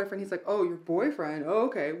 I have a boyfriend. He's like, oh, your boyfriend? Oh,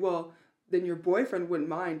 okay. Well, then your boyfriend wouldn't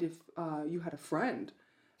mind if you had a friend.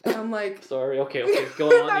 And I'm like, sorry. Okay. Go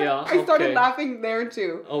on. Yeah. I started laughing there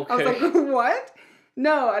too. Okay. I was like, what?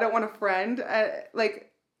 No, I don't want a friend.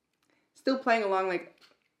 Like, still playing along. Like,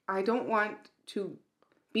 I don't want to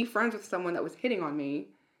be friends with someone that was hitting on me,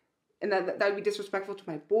 and that would be disrespectful to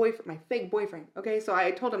my boyfriend, my fake boyfriend. Okay, so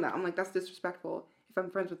I told him that. I'm like, that's disrespectful if I'm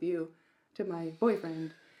friends with you to my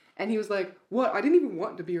boyfriend. And he was like, what? I didn't even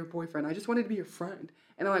want to be your boyfriend. I just wanted to be your friend.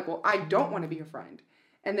 And I'm like, well, I don't want to be your friend.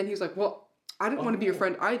 And then he was like, well, I didn't want to be your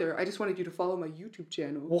friend either. I just wanted you to follow my YouTube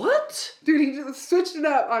channel. What? Dude, he just switched it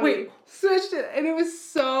up on me. Switched it. And it was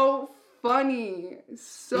so funny.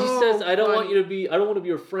 So he says, I don't funny. want to be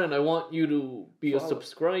your friend. I want you to be a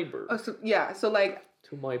subscriber. Oh, so, yeah. So like.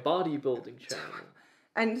 To my bodybuilding channel.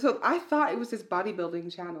 And so I thought it was his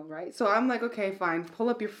bodybuilding channel, right? So I'm like, okay, fine. Pull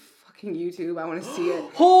up your fucking YouTube. I want to see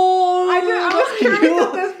it. Oh, I was curious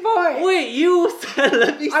at this point. Wait, you said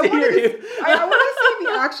let me see I want to see YouTube. if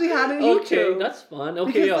he actually had a YouTube. Okay, that's fun.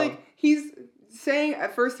 Okay, because, yeah. like, he's saying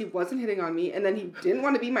at first he wasn't hitting on me, and then he didn't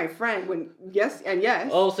want to be my friend when yes.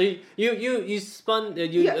 Oh, so you spun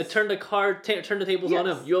turned the tables on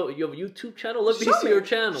him. You have a YouTube channel. Let me see your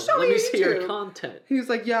channel. Let me see your content. He was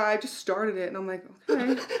like, yeah, I just started it, and I'm like,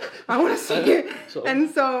 okay, I want to see it. So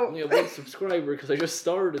yeah, one subscriber because I just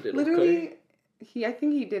started it. Literally, I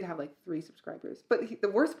think he did have like 3 subscribers, but the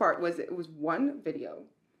worst part was it was one video,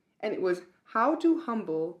 and it was how to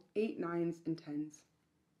humble 8, 9s, and 10s.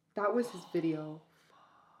 That was his video.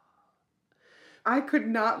 I could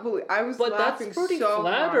not believe. I was laughing so hard. But that's pretty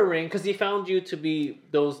flattering because he found you to be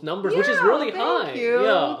those numbers, which is really high. Thank you.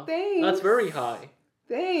 Yeah, thanks. That's very high.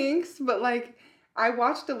 Thanks, but like I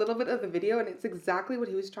watched a little bit of the video and it's exactly what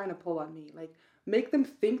he was trying to pull on me. Like make them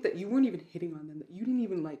think that you weren't even hitting on them, that you didn't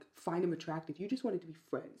even like find him attractive. You just wanted to be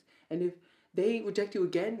friends, and if they reject you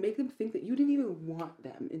again, make them think that you didn't even want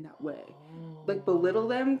them in that way. Like, belittle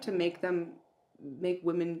them to make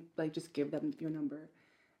women, like, just give them your number.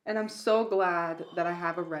 And I'm so glad that I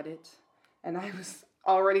have a Reddit, and I was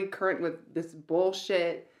already current with this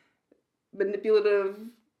bullshit, manipulative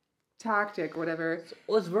tactic or whatever.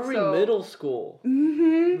 Well, it's very middle school.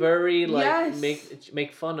 Mm-hmm. Very, like, yes.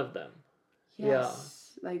 make fun of them.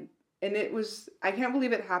 Yes. Yeah. Like, and it was, I can't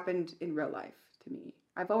believe it happened in real life to me.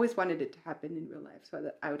 I've always wanted it to happen in real life so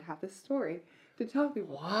that I would have this story to tell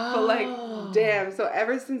people. Wow. But, like, damn. So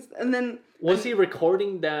ever since, and then... Was he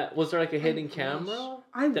recording that? Was there, like, a hidden camera?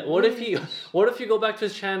 What if you go back to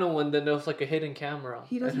his channel and then there was, like, a hidden camera?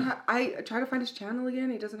 He doesn't have... I tried to find his channel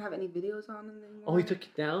again. He doesn't have any videos on him anymore. Oh, he took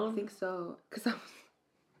it down? I think so. Because I was...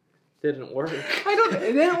 Didn't work.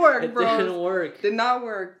 It didn't work, bro. It didn't work. Did not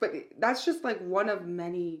work. But that's just like one of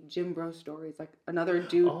many gym bro stories. Like another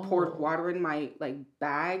dude poured water in my like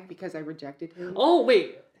bag because I rejected him. Oh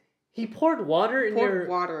wait, he poured water in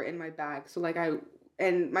water in my bag. So like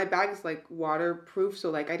and my bag is like waterproof. So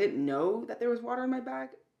like I didn't know that there was water in my bag.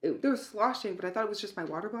 There was sloshing, but I thought it was just my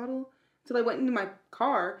water bottle. So I went into my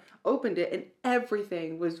car, opened it, and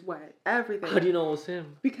everything was wet. Everything. How do you know it was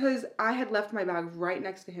him? Because I had left my bag right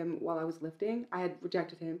next to him while I was lifting. I had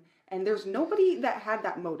rejected him. And there's nobody that had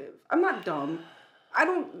that motive. I'm not dumb. I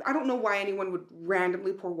don't know why anyone would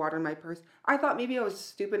randomly pour water in my purse. I thought maybe I was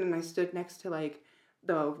stupid and I stood next to, like,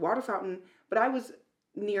 the water fountain. But I was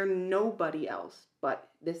near nobody else but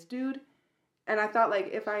this dude. And I thought,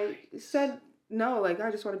 like, if I said... no, like, I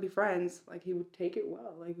just want to be friends. Like, he would take it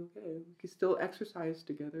well. Like, okay, we could still exercise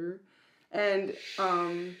together. And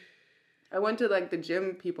I went to, like, the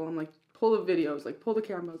gym people. I'm like, pull the videos. Like, pull the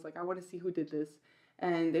cameras. Like, I want to see who did this.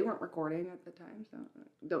 And they weren't recording at the time, so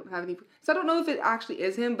I don't have any... So I don't know if it actually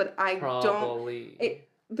is him, but I Probably. don't...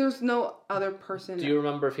 There's no other person... Do you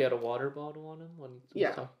remember if he had a water bottle on him?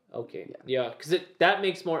 Yeah. Okay. Yeah, because that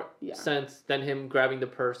makes more sense than him grabbing the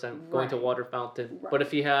purse and going to water fountain. Right. But if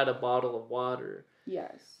he had a bottle of water...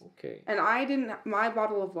 Yes. Okay. And my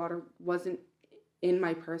bottle of water wasn't in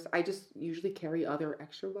my purse. I just usually carry other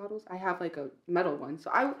extra bottles. I have like a metal one.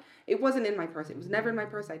 So it wasn't in my purse. It was never in my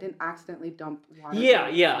purse. I didn't accidentally dump water. Yeah.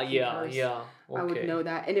 Okay. I would know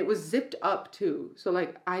that. And it was zipped up too. So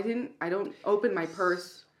like I don't open my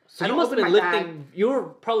purse. So you must have been lifting. You were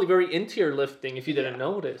probably very into your lifting if you didn't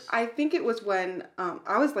notice. I think it was when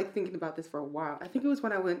I was like thinking about this for a while. I think it was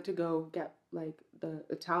when I went to go get like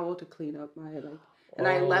the towel to clean up my like, and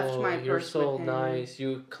I left my purse. You're so nice.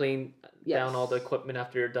 You clean down all the equipment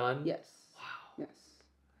after you're done. Yes. Wow. Yes.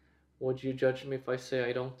 Would you judge me if I say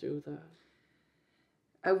I don't do that?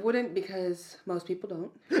 I wouldn't because most people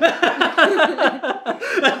don't.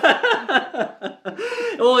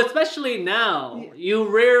 Well, especially now. Yeah. You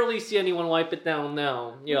rarely see anyone wipe it down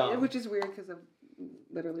now. Yeah. Which is weird because of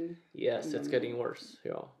literally... Yes, pandemic. It's getting worse.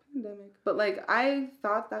 Yeah. Pandemic. But like, I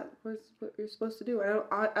thought that was what you're supposed to do.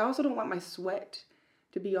 I also don't want my sweat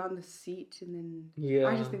to be on the seat and then... Yeah.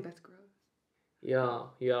 I just think that's gross. Yeah.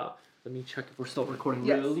 Let me check if we're still recording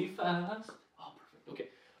really fast. Oh,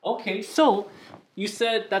 perfect. Okay, so you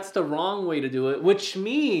said that's the wrong way to do it, which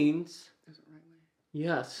means... There's a right way.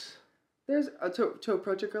 Yes. There's to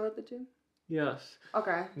approach a girl at the gym? Yes.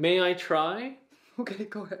 Okay. May I try? Okay,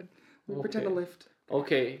 go ahead. We'll pretend to lift.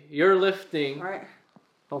 Okay, you're lifting. All right.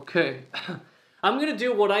 Okay. I'm going to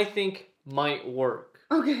do what I think might work.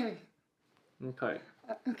 Okay. Okay,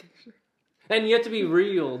 sure. And you have to be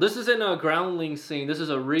real. This isn't a groundling scene. This is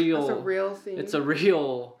a real... It's a real scene. It's a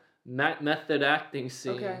real... method acting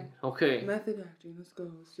scene. Okay. Method acting. Let's go.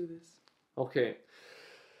 Let's do this. Okay.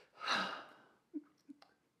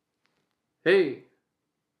 Hey.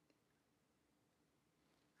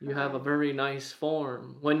 You have a very nice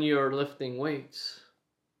form when you're lifting weights.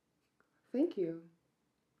 Thank you.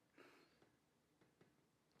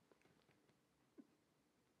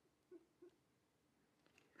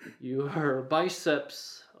 Your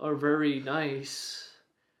biceps are very nice.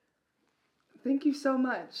 Thank you so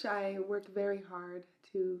much. I worked very hard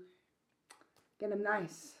to get them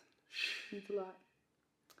nice. Thanks a lot.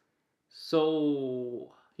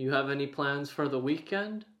 So, you have any plans for the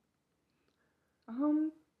weekend?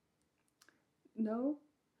 No.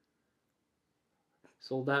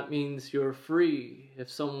 So that means you're free if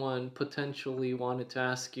someone potentially wanted to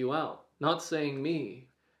ask you out. Not saying me,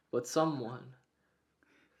 but someone.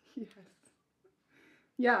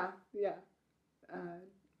 Yes. Yeah.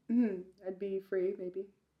 I'd be free, maybe,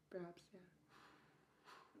 perhaps, yeah.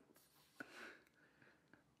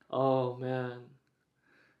 Oh, man.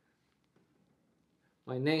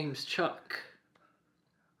 My name's Chuck.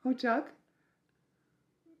 Oh, Chuck?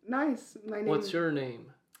 Nice. What's your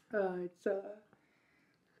name? It's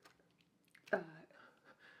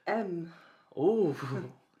M. Ooh,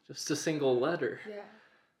 just a single letter. Yeah.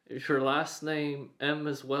 Is your last name M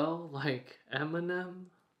as well, like Eminem?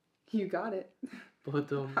 You got it.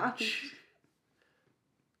 Ba-dum.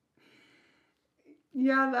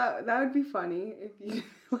 Yeah, that would be funny if you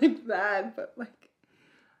like that, but like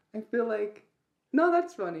I feel like no,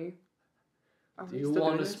 that's funny. Are Do we you still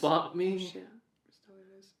want doing to this? spot Oh, me? shit. We're still doing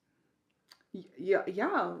this. Yeah,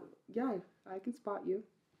 I can spot you.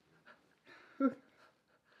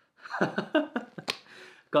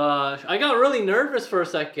 Gosh, I got really nervous for a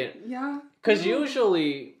second. Yeah. Because No.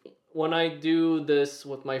 usually when I do this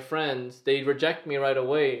with my friends, they reject me right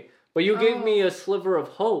away. But you gave me a sliver of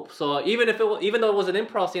hope. So even though it was an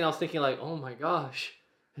improv scene, I was thinking like, oh my gosh,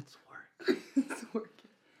 it's working. It's working.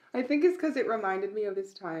 I think it's because it reminded me of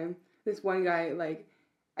this time. This one guy, like,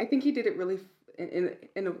 I think he did it really in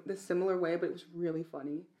a similar way, but it was really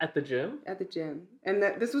funny. At the gym? At the gym. And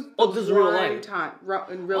this was this is real life.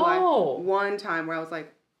 In real life. One time where I was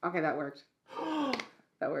like, okay, that worked.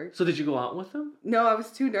 That worked. So did you go out with him? No, I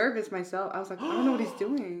was too nervous myself. I was like, I don't know what he's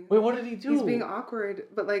doing. Wait, what did he do? He's being awkward.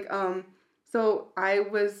 But like, so I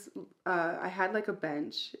had like a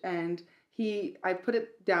bench and I put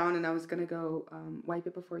it down and I was gonna go wipe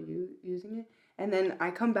it before using it. And then I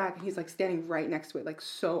come back and he's like standing right next to it, like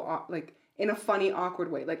like in a funny,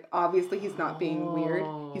 awkward way. Like obviously he's not being weird.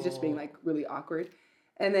 He's just being like really awkward.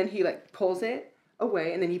 And then he like pulls it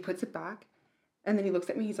away and then he puts it back. And then he looks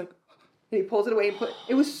at me. He's like, and he pulls it away and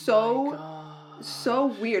it was so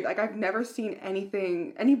weird. Like I've never seen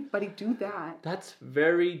anybody do that. That's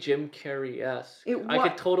very Jim Carrey-esque. I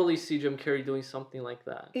could totally see Jim Carrey doing something like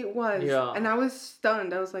that. It was. Yeah. And I was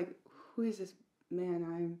stunned. I was like, who is this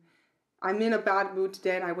man? I'm in a bad mood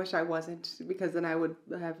today and I wish I wasn't because then I would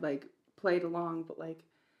have like played along. But like,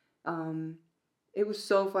 it was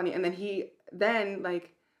so funny. And then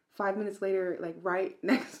like 5 minutes later, like right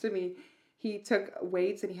next to me, he took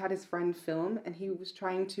weights and he had his friend film and he was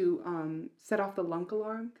trying to set off the lunk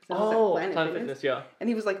alarm. Planet Fitness, yeah. And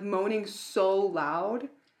he was like moaning so loud.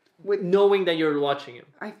 Knowing that you're watching him.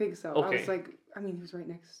 I think so. Okay. I was like, he was right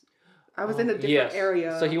next. I was in a different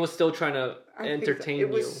area. So he was still trying to entertain you.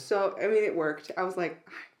 It was it worked. I was like,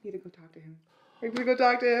 I need to go talk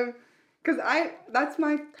to him. Because that's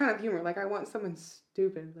my kind of humor. Like, I want someone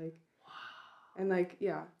stupid. Like, and like,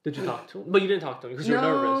 yeah. Did you talk to him? But you didn't talk to him because you were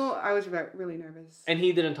nervous. No, I was really nervous. And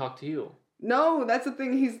he didn't talk to you? No, that's the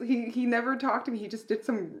thing. He never talked to me. He just did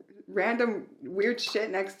some random weird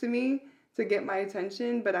shit next to me to get my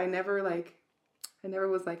attention. But I never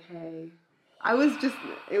was like, hey. It was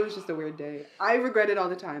just a weird day. I regret it all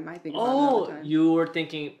the time. I think about it all the time. You were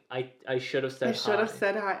thinking, I should have said hi. I should have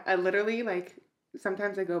said hi. I literally, like,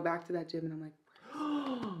 sometimes I go back to that gym and I'm like,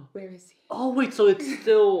 where is he? Oh, wait, so it's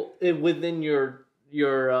still within your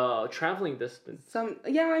traveling distance.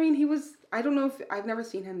 He was, I don't know if, I've never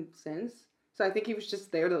seen him since. So I think he was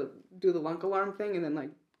just there to do the lunk alarm thing and then,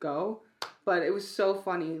 like, go. But it was so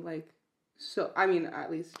funny, like,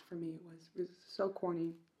 at least for me, it was so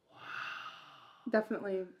corny.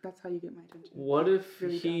 Definitely, that's how you get my attention. What if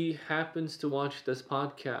really he happens to watch this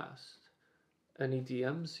podcast and he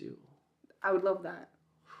DMs you? I would love that.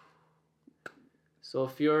 So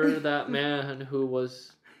if you're that man who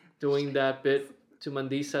was doing that bit to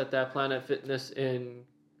Mandysa at that Planet Fitness I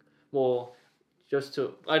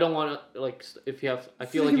don't want to, like, if you have, I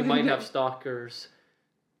feel like you might have stalkers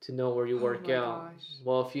to know where you work out. Gosh.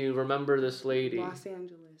 Well, if you remember this lady. Los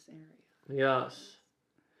Angeles area. Yes.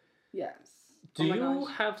 Yes. Do you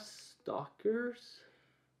have stalkers?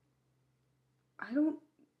 I don't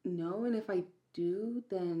know, and if I do,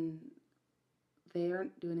 then they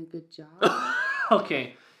aren't doing a good job.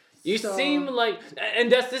 Okay. You seem like, and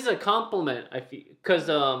this is a compliment, I feel, because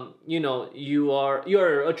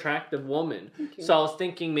you're an attractive woman. Okay. So I was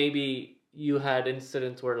thinking maybe you had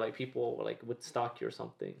incidents where like people like would stalk you or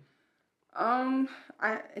something.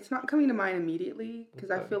 It's not coming to mind immediately because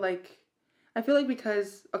I feel like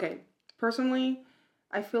because personally,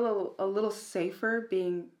 I feel a little safer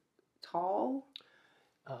being tall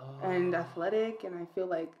and athletic, and I feel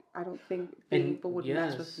like I don't think people would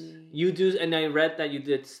mess with me. You do, and I read that you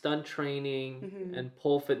did stunt training and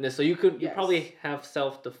pole fitness, so you probably have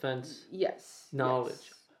self-defense knowledge.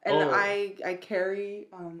 Yes. And I carry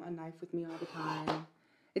a knife with me all the time.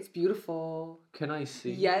 It's beautiful. Can I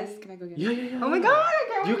see? Yes. Can I go get it? Yeah. Oh my God!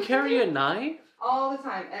 You carry a knife? All the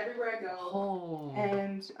time, everywhere I go. Oh.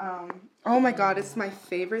 And oh my God, it's my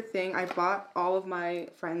favorite thing. I bought all of my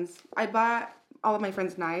friends'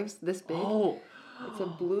 knives this big. Oh. It's a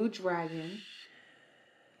blue dragon.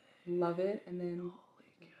 Love it. And then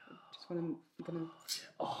just want to I'm gonna.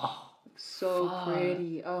 Oh, So fuck.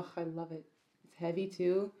 pretty. Oh, I love it. It's heavy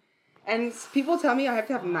too. And people tell me I have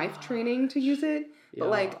to have knife training to use it, but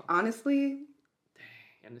like honestly,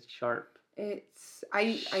 and it's sharp.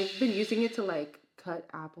 I've been using it to like cut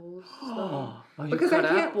apples. Oh, you because cut I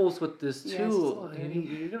can't. apples with this Yeah, it's just a little too. dirty.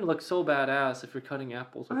 You're gonna look so badass if you're cutting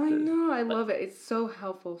apples with I this. know, I love it. It's so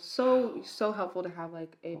helpful. So helpful to have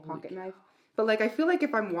like a pocket knife. But like I feel like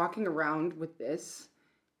if I'm walking around with this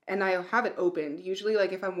and I have it opened, usually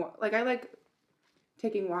like if I'm like I like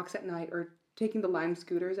taking walks at night or taking the Lime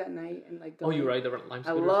scooters at night and like going. Oh, you ride the Lime scooters?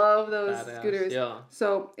 I love those badass. scooters. Yeah.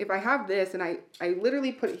 So if I have this and I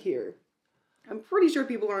literally put it here, I'm pretty sure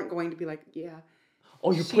people aren't going to be like, yeah.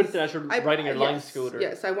 Oh, you put it there as you're riding your Lime scooter.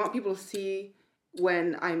 Yes, I want people to see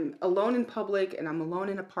when I'm alone in public and I'm alone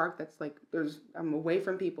in a park that's like I'm away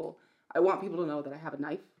from people. I want people to know that I have a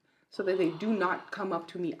knife so that they do not come up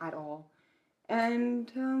to me at all.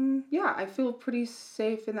 And yeah, I feel pretty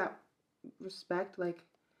safe in that respect. Like,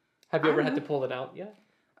 have you ever had to pull it out yet?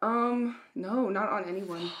 No, not on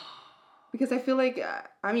anyone. Because I feel like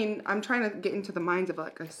I'm trying to get into the minds of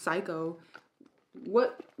like a psycho.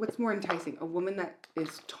 What's more enticing? A woman that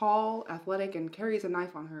is tall, athletic, and carries a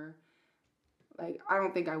knife on her. Like, I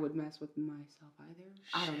don't think I would mess with myself either.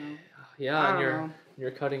 I don't know. Yeah, and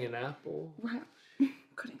you're cutting an apple. Right.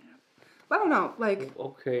 Cutting an apple. I don't know. Like.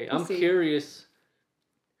 Okay, I'm curious.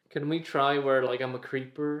 Can we try where like I'm a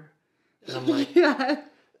creeper, and I'm like, yeah.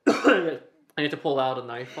 I need to pull out a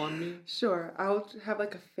knife on me? Sure, I'll have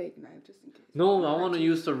like a fake knife just in case. No, I want to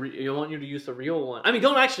use I want you to use the real one. I mean,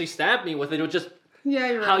 don't actually stab me with it. It'll just.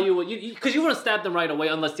 Yeah, you're how right. you would, because you wouldn't stab them right away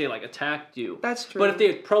unless they like attacked you. That's true. But if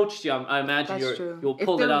they approached you, I imagine you'll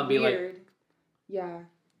pull it out and be like, yeah.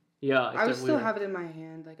 Yeah. I would still have it in my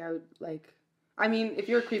hand. Like I would like. I mean, if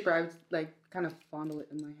you're a creeper, I would like kind of fondle it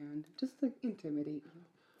in my hand, just like intimidate you.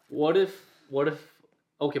 What if?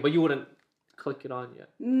 Okay, but you wouldn't click it on yet.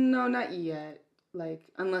 No, not yet. Like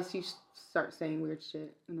unless you start saying weird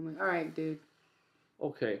shit, and I'm like, all right, dude.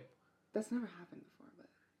 Okay. That's never happened before, but.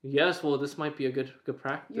 Yes, well, this might be a good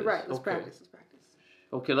practice. You're right. Let's practice.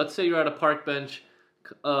 Okay, let's say you're at a park bench.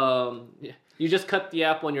 You just cut the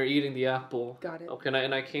apple and you're eating the apple. Got it. Okay,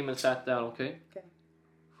 and I came and sat down. Okay. Okay.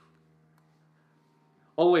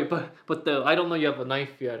 Oh wait, but I don't know you have a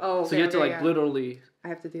knife yet. Oh, okay, so you have to like literally. I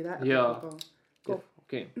have to do that. Yeah. Okay, cool.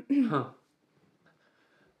 Okay. Huh.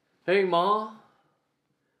 Hey, Ma.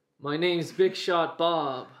 My name's Big Shot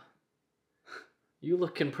Bob. You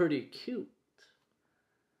looking pretty cute.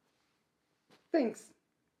 Thanks.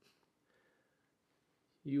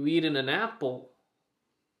 You eating an apple?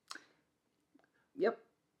 Yep.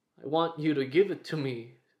 I want you to give it to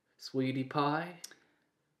me, sweetie pie.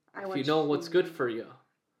 If you know what's good for you.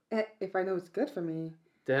 If I know what's good for me.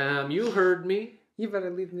 Damn, you heard me. You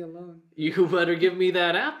better leave me alone. You better give me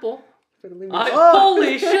that apple. Better leave me alone.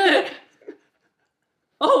 Holy shit!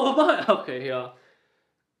 Oh, my. Okay, yeah.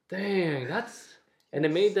 Dang, that's... And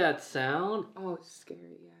it made that sound? Oh, it's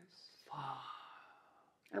scary, yes.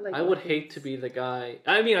 I would hate to be the guy.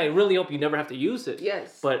 I mean, I really hope you never have to use it.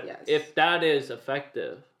 Yes. But if that is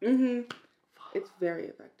effective. Mm-hmm. It's very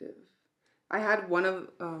effective. I had one of,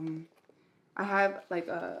 I have like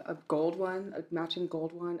a gold one, a matching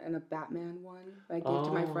gold one, and a Batman one that I gave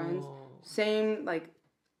to my friends. Same, like,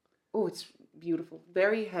 oh, it's beautiful.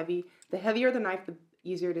 Very heavy. The heavier the knife, the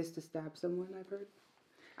easier it is to stab someone,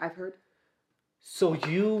 I've heard. So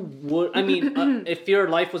you would, I mean, if your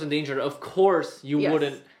life was in danger, of course you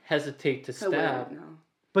wouldn't hesitate to stab. I wouldn't, no.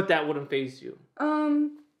 But that wouldn't faze you. I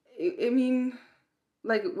mean,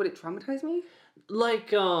 like, would it traumatize me?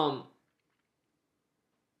 Like, I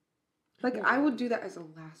would do that as a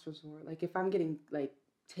last resort. Like, if I'm getting, like,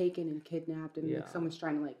 taken and kidnapped and, like, someone's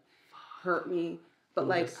trying to, like, hurt me. But,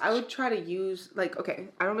 like, I would try to use, like, okay,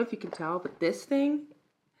 I don't know if you can tell, but this thing.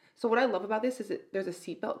 So what I love about this is there's a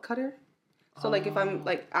seatbelt cutter. So, like, if I'm,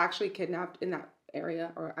 like, actually kidnapped in that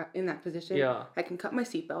area or in that position, I can cut my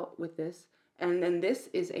seatbelt with this. And then this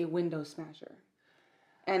is a window smasher.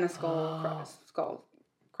 And a skull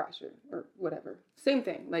crusher or whatever. Same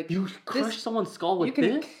thing. Like, you crush someone's skull with this?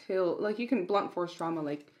 You can kill, like, you can blunt force trauma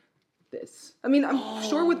like this. I mean, I'm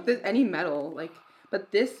sure with any metal, like,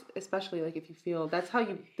 but this especially, like, if you feel,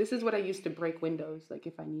 this is what I use to break windows, like,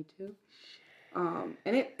 if I need to.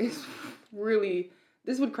 And it is really...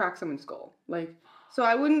 This would crack someone's skull. Like, so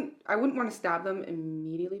I wouldn't want to stab them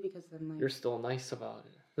immedially because then, like... You're still nice about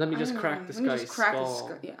it. Let me just crack this guy's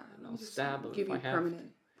skull. Yeah. And I'll stab him give if I you have permanent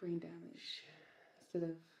brain damage. Instead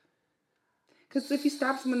of... Because if you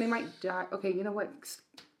stab someone, they might die. Okay, you know what?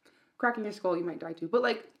 Cracking your skull, you might die too. But,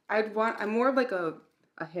 like, I'm more of, like, a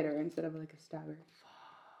hitter instead of, like, a stabber.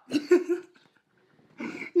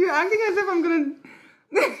 You're acting as if I'm gonna.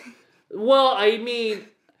 Well, I mean,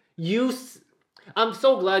 I'm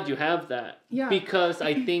so glad you have that. Yeah. Because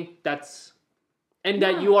I think that's, and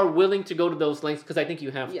Yeah. that you are willing to go to those lengths because I think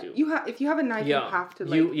you have Yeah. to. If you have a knife, you have to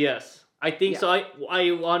like. Yes. I think so.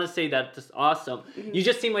 I want to say that that's awesome. Mhm. You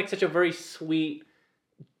just seem like such a very sweet,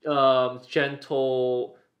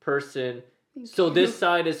 gentle person. So this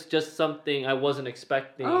side is just something I wasn't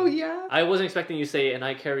expecting. Oh yeah. I wasn't expecting you to say, and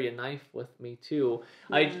I carry a knife with me too.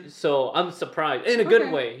 Yeah. So I'm surprised in a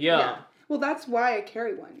good way. Yeah. Well, that's why I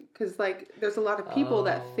carry one, because like there's a lot of people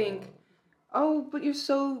that think, oh, but you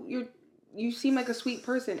seem like a sweet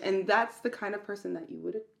person, and that's the kind of person that you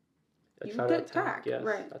would attack. Yes,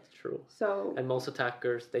 right? That's true. So and most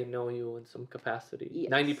attackers, they know you in some capacity.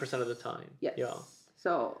 90% of the time. Yes. Yeah.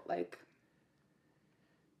 So like,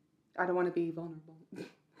 I don't want to be vulnerable.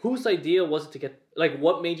 Whose idea was it to get, like,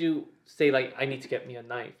 what made you say, like, I need to get me a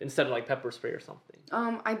knife instead of, like, pepper spray or something?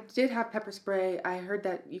 I did have pepper spray. I heard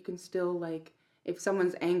that you can still, like, if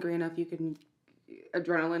someone's angry enough,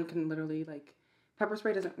 adrenaline can literally, like, pepper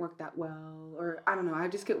spray doesn't work that well, or I don't know. I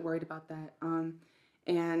just get worried about that.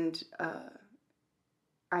 And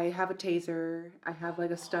I have a taser. I have, like,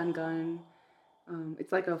 a stun gun.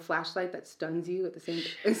 It's like a flashlight that stuns you at the same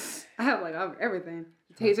time. I have, like, everything.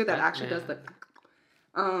 A taser that actually does, like...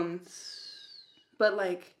 but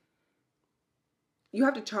like, you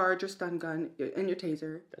have to charge your stun gun and your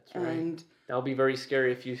taser. That's right. And that'll be very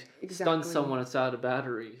scary if you stun someone that's out of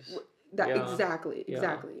batteries. Exactly.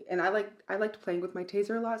 And I liked playing with my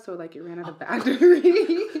taser a lot, so like it ran out of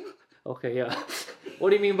battery. Okay, yeah. What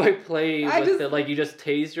do you mean by play with it? Like you just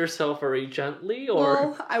tased yourself very gently, or?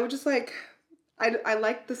 Well, I would just like. I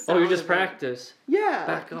like the sound. Oh, you just practice. Yeah.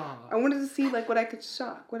 Back off. I wanted to see like what I could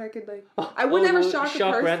shock, what I could like. I would never shock a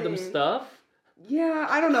person. Random stuff. Yeah,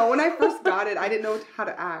 I don't know. When I first got it, I didn't know how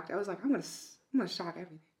to act. I was like, I'm gonna shock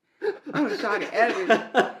everything. I'm gonna shock everything.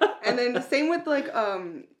 And then the same with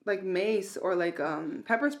like mace or like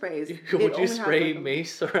pepper sprays. Would you spray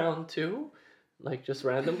mace around too, like just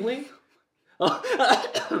randomly?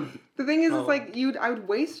 The thing is, it's like I would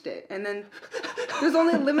waste it, and then there's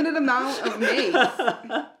only a limited amount of mace.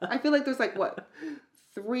 I feel like there's like what,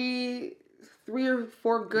 three or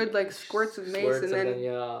four good like squirts of mace, and then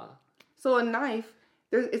yeah. So a knife,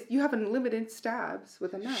 you have unlimited stabs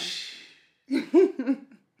with a knife.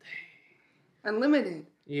 Unlimited.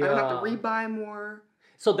 Yeah. I don't have to rebuy more.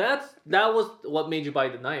 So that was what made you buy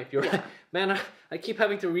the knife. You're like, man, I keep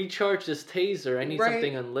having to recharge this taser. I need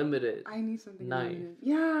something unlimited. I need something knife. Unlimited.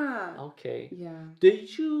 Yeah. Okay. Yeah.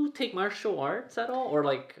 Did you take martial arts at all, or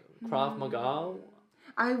like Krav Maga?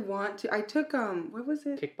 I want to. I took what was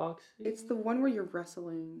it? Kickboxing. It's the one where you're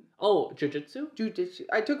wrestling. Oh, jiu-jitsu? Jiu-jitsu.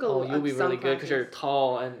 I took a. Oh, you'll be really good because you're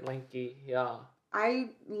tall and lanky. Yeah.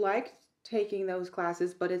 I liked taking those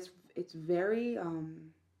classes, but it's very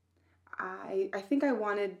I think I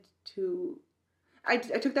wanted to. I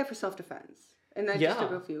took that for self-defense, and I just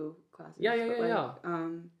took a few classes. Yeah.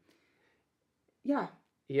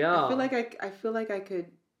 Yeah. I feel like I could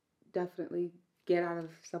definitely get out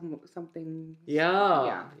of something.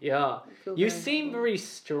 Yeah. You seem very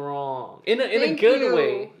strong in a good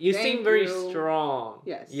way. You seem very strong.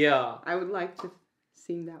 Yes. Yeah. I would like to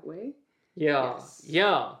seem that way. Yeah. Yes.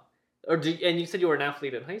 Yeah. And you said you were an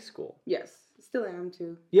athlete in high school. Yes. Still am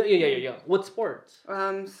too. Yeah. What sports?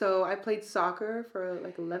 So I played soccer for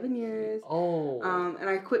like 11 years. Oh. And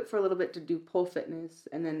I quit for a little bit to do pole fitness,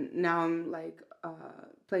 and then now I'm like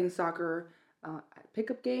playing soccer at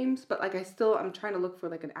pickup games. But like I'm trying to look for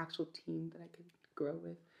like an actual team that I could grow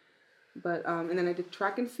with. But and then I did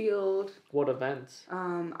track and field. What events?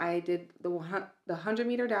 I did the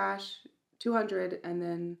 100-meter dash, 200, and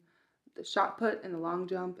then the shot put and the long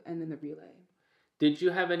jump, and then the relay. Did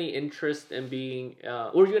you have any interest in being?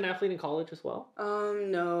 Were you an athlete in college as well?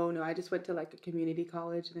 No. I just went to like a community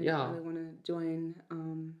college, and I didn't really want to join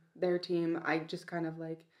their team. I just kind of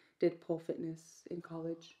like did pole fitness in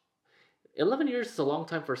college. 11 years is a long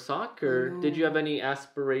time for soccer. Did you have any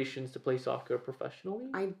aspirations to play soccer professionally?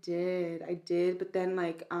 I did, but then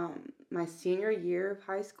like my senior year of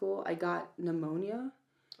high school, I got pneumonia,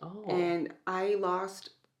 and I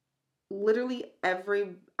lost literally every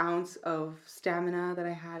ounce of stamina that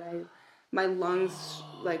I had. My lungs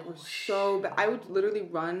like were so bad. I would literally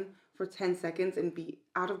run for 10 seconds and be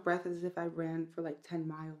out of breath as if I ran for like 10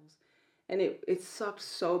 miles. And it sucked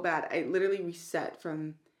so bad. I literally reset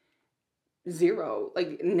from 0,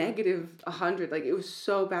 like negative 100. Like it was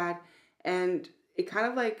so bad. And it kind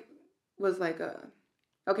of like was like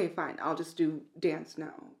okay, fine, I'll just do dance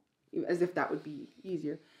now. As if that would be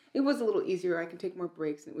easier. it was a little easier. I could take more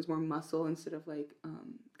breaks, and it was more muscle instead of like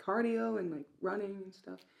cardio and like running and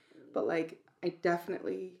stuff. But like I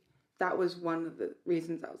definitely, that was one of the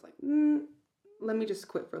reasons I was like, let me just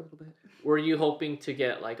quit for a little bit. Were you hoping to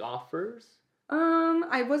get like offers?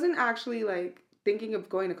 I wasn't actually like thinking of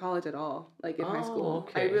going to college at all. Like in high school,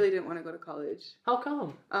 okay. I really didn't want to go to college. How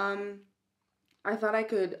come? I thought I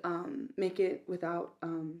could make it without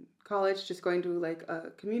college, just going to like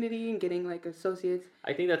a community and getting like associates.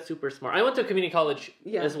 I think that's super smart. I went to community college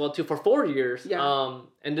as well too for 4 years. Yeah.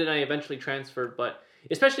 And then I eventually transferred. But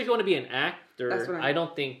especially if you want to be an actor, I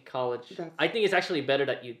don't think college. I think it's actually better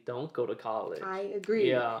that you don't go to college. I agree.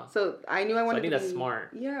 Yeah. So I knew I wanted to be. I think that's smart.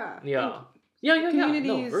 Yeah. Yeah. Yeah.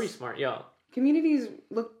 No, very smart. Yeah. Communities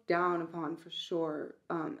looked down upon for sure,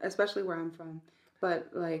 especially where I'm from. But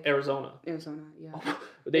like Arizona, yeah. Oh,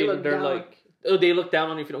 they're like, they look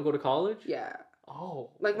down on you if you don't go to college. Yeah.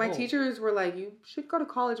 Oh. Like my teachers were like, you should go to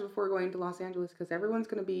college before going to Los Angeles because everyone's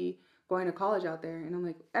gonna be going to college out there, and I'm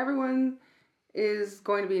like, everyone is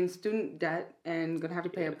going to be in student debt and gonna have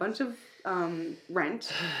to pay a bunch of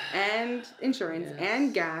rent and insurance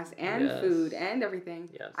and gas and food and everything.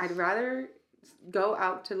 Yes. I'd rather go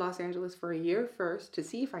out to Los Angeles for a year first to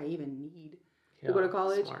see if I even need to go to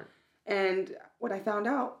college. Smart. And what I found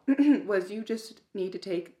out was you just need to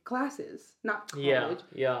take classes, not college.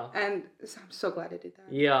 Yeah. And I'm so glad I did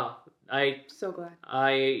that. Yeah. So glad.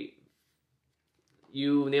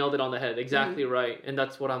 You nailed it on the head. Exactly right. And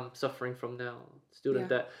that's what I'm suffering from now. Student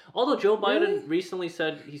debt. Although Joe Biden recently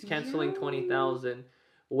said he's canceling 20,000,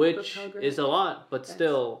 which is a lot, but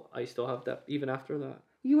still, I still have debt even after that.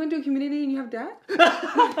 You went to a community and you have debt?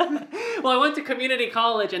 Well, I went to community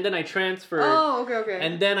college and then I transferred. Oh, okay.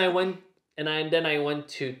 And then I went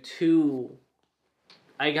to two.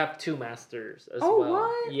 I got 2 masters as well. Oh,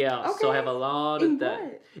 what? Yeah, okay. so I have a lot of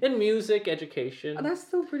that. In music education. Oh, that's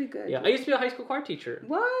still pretty good. Yeah, I used to be a high school choir teacher.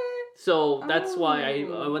 What? So that's why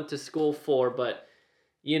I went to school for. But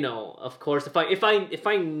you know, of course, if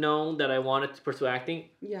I know that I wanted to pursue acting,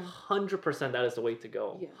 100% that is the way to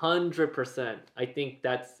go. 100%. I think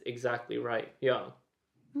that's exactly right. Yeah.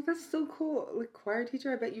 Well, that's so cool. Like choir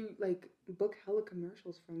teacher, I bet you like book hella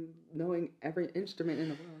commercials from knowing every instrument in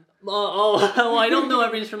the world. Well, I don't know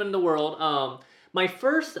every instrument in the world. My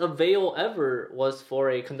first avail ever was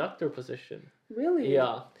for a conductor position. Really?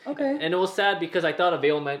 Yeah. Okay. And it was sad because I thought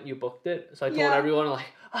avail meant you booked it. So I told everyone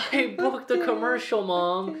like, I booked the commercial,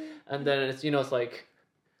 Mom. And then it's it's like,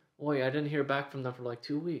 boy, I didn't hear back from them for like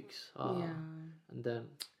 2 weeks. And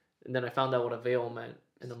then I found out what avail meant,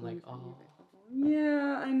 and I'm like, oh.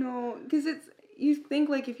 Yeah, I know. Because you think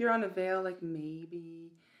like if you're on avail, like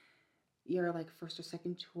maybe you're like first or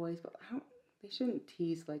second choice, but they shouldn't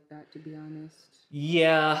tease like that, to be honest.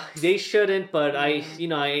 Yeah, they shouldn't, but I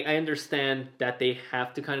understand that they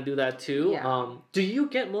have to kind of do that too. Yeah. Do you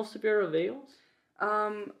get most of your avails?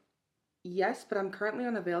 Yes, but I'm currently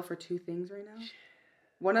on avail for 2 things right now.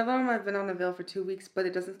 One of them I've been on avail for 2 weeks, but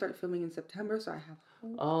it doesn't start filming in September, so I have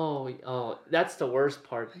hope. Oh, that's the worst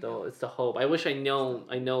part though. It's the hope. I wish I know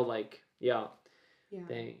like yeah.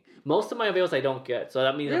 Dang. Most of my avails I don't get, so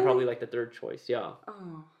that means I'm probably like the 3rd choice. Yeah.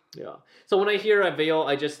 Oh. Yeah. So when I hear avail,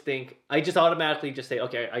 I just automatically just say,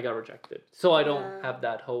 okay, I got rejected. So I don't have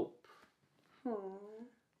that hope. Oh.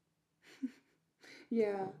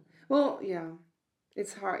 Yeah. Well, yeah.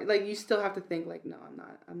 It's hard. Like you still have to think like, no, I'm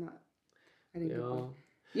not. I didn't get one.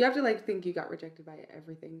 You have to like think you got rejected by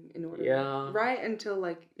everything in order. Yeah. Right until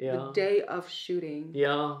like the day of shooting.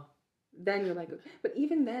 Yeah. Then you're like, but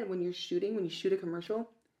even then, when you shoot a commercial,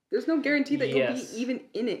 there's no guarantee that you'll be even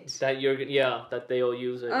in it. That they'll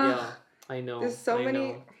use it. Yeah, I know. There's so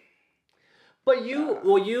many. But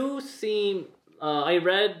you seem. I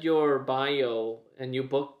read your bio and you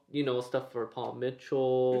booked, stuff for Paul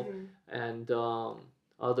Mitchell and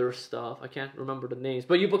other stuff. I can't remember the names,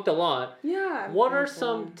 but you booked a lot. Yeah. What are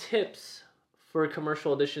some tips for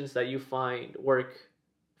commercial auditions that you find work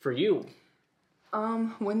for you?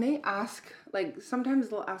 When they ask, like, sometimes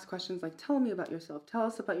they'll ask questions like, tell me about yourself. Tell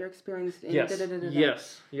us about your experience in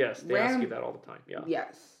Yes. Yes. They ask you that all the time. Yeah.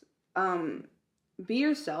 Yes. Be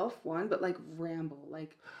yourself, one, but, like, ramble.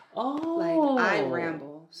 Like, I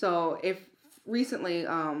ramble. So, if recently,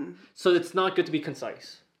 So it's not good to be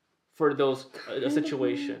concise for those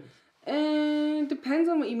situations. And depends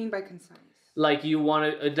on what you mean by concise. Like, you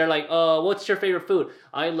want to, they're like, what's your favorite food?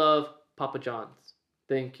 I love Papa John's.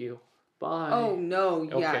 Thank you. Bye. Oh, no.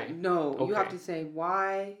 Yeah. Okay. No. Okay. You have to say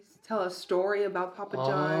why. Tell a story about Papa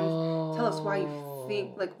John's. Tell us why you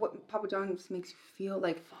think, like, what Papa John's makes you feel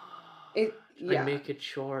like. I make it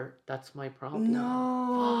short. That's my problem.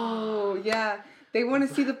 No. Yeah. They want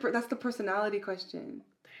to see that's the personality question.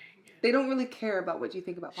 They don't really care about what you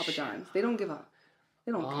think about Papa John's. They don't give a.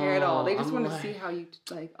 They don't care at all. They just want to see how you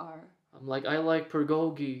like are. I'm like, I like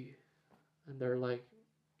bulgogi, and they're like,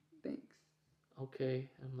 thanks. Okay,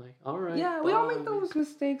 I'm like, all right. Yeah, we all make those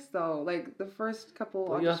mistakes though. Like the first couple.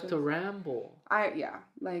 But you have to ramble.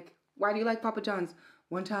 Like, why do you like Papa John's?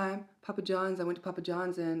 One time, Papa John's, I went to Papa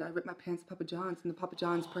John's and I ripped my pants at Papa John's, and the Papa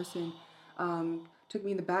John's person took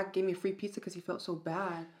me in the back, gave me a free pizza because he felt so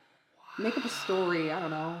bad. Wow. Make up a story, I don't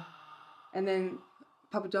know. And then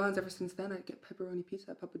Papa John's, ever since then, I get pepperoni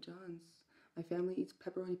pizza at Papa John's. My family eats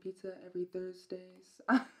pepperoni pizza every Thursdays.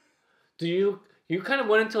 Do you kind of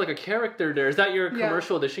went into like a character there? Is that your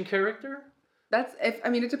commercial audition character?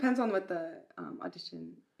 It depends on what the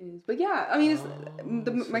audition is. But yeah, I mean,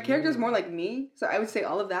 my character is more like me. So I would say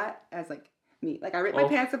all of that as like me. Like I ripped my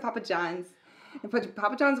pants at Papa John's. And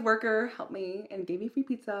Papa John's worker helped me and gave me free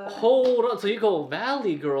pizza. Hold on. So you go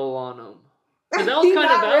Valley Girl on them. Because that was kind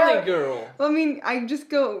of Valley Girl. Well, I mean, I just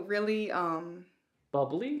go really...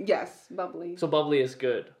 bubbly? Yes, bubbly. So bubbly is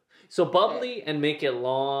good. So bubbly and make it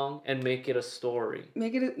long and make it a story.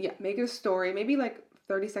 Make it a story. Maybe like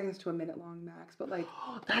 30 seconds to a minute long max. But like...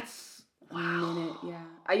 That's... Wow. A minute, yeah.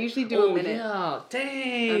 I usually do a minute. Yeah,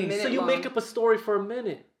 dang. So you make up a story for a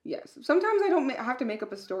minute. Yes. Sometimes I don't have to make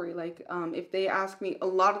up a story. Like, if they ask me, a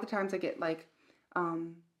lot of the times I get like,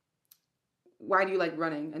 why do you like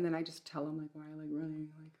running? And then I just tell them like why I like running.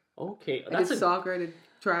 Like, okay, I did soccer, I did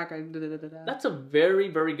track, I did. That's a very,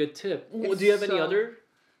 very good tip. Do you have any other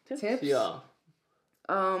tips? Yeah.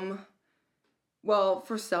 Well,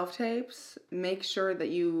 for self-tapes, make sure that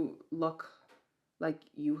you look like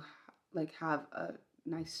you have a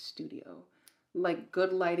nice studio. Like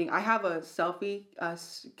good lighting. I have a selfie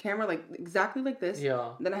camera like exactly like this.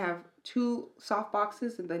 Yeah. Then I have 2 soft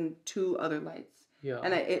boxes and then 2 other lights. Yeah.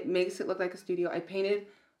 And it makes it look like a studio. I painted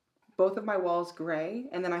both of my walls gray,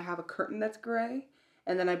 and then I have a curtain that's gray,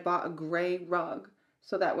 and then I bought a gray rug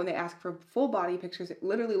so that when they ask for full body pictures, it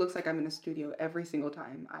literally looks like I'm in a studio every single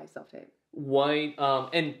time I self-tape. White,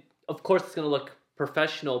 and of course it's gonna look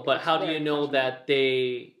professional, but how do you know that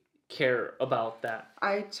they care about that?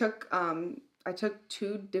 I took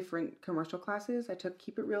 2 different commercial classes. I took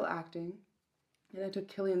Keep It Real Acting, and I took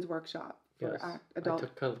Killian's workshop for adult. I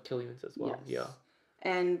took Killian's as well. Yes. Yeah.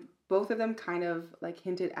 And both of them kind of like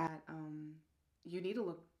hinted at you need to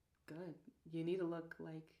look good. You need to look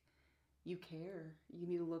like you care. You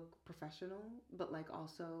need to look professional, but like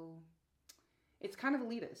also it's kind of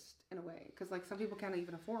elitist in a way because like some people can't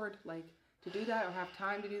even afford like to do that or have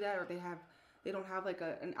time to do that, or they don't have like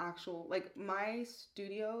an actual, like my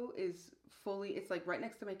studio is fully, it's like right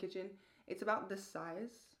next to my kitchen. It's about this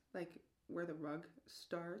size, like where the rug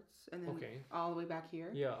starts and then all the way back here.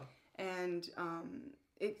 Yeah. And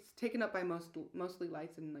it's taken up by mostly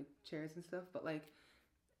lights and like chairs and stuff, but like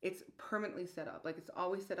it's permanently set up. Like it's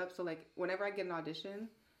always set up. So like whenever I get an audition,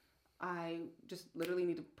 I just literally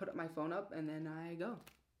need to put up my phone up and then I go.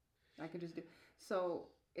 I can just do. So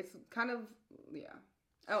it's kind of, yeah.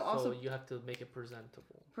 Oh, also, so you have to make it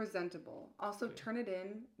presentable. Also, turn it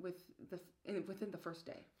in within the first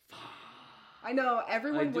day. I know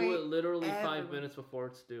everyone. I do it literally 5 minutes before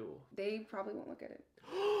it's due. They probably won't look at it.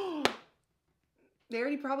 They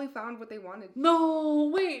already probably found what they wanted.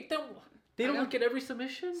 No, wait. They don't look at every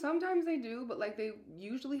submission? Sometimes they do, but like they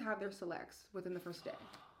usually have their selects within the first day.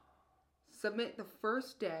 Submit the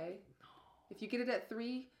first day. No. If you get it at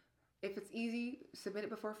 3, if it's easy, submit it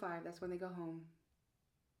before 5. That's when they go home.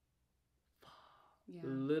 Yeah.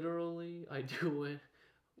 Literally, I do it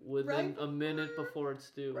within a minute before it's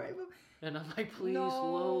due. Right. And I'm like, please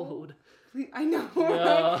load. Please, I know,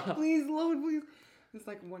 right? Please load, please. It's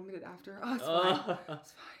like 1 minute after. Oh, it's fine.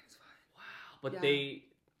 It's fine. Wow. But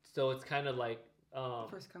so it's kind of like...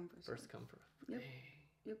 first come, first serve. Yep.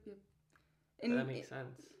 Yep. That makes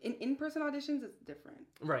sense. In-person auditions, it's different.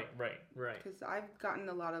 Right. Because I've gotten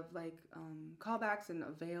a lot of like callbacks and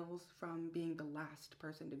avails from being the last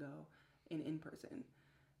person to go in person.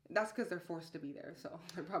 That's because they're forced to be there, so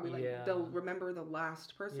they're probably like they'll remember the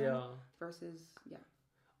last person versus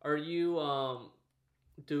Are you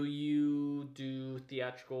do you do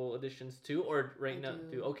theatrical auditions too, or now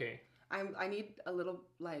do? Okay. I need a little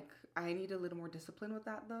more discipline with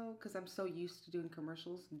that though, because I'm so used to doing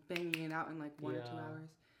commercials, banging it out in like 1 or 2 hours.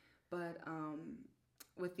 But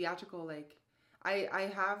with theatrical, like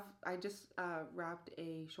I just wrapped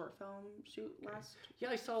a short film shoot last. Yeah,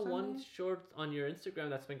 I saw Sunday. one short on your Instagram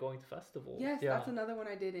that's been going to festivals. Yes, that's another one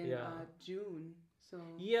I did in June. So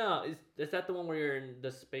Yeah, is that the one where you're in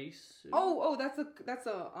the space suit? oh, that's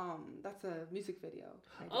a music video.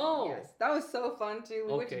 I did. Oh. Yes, that was so fun too.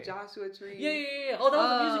 We went to Okay. Joshua Tree. Yeah. Oh, that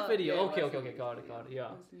was a music video. Yeah, Okay, it was a got music it. video. Yeah.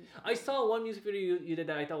 It was a music I video. saw one music video you did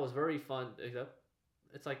that I thought was very fun.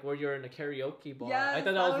 It's like where you're in a karaoke bar. Yes, I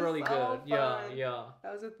thought that was really so good. fun. Yeah.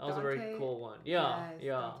 That was with That was a Dante. very cool one. Yeah, Yes,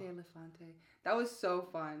 yeah. Dante Elefante. That was so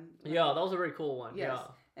fun. Yeah, that was a very cool one. Yes.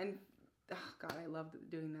 Yeah. And God, I loved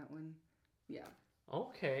doing that one. Yeah.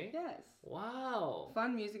 Okay. Yes. Wow.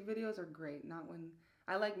 Fun music videos are great. Not when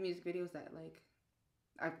I like music videos that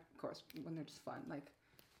of course when they're just fun. Like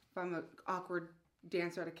if I'm an awkward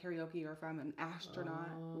dancer at a karaoke, or if I'm an astronaut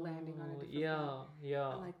landing on a different planet. Yeah.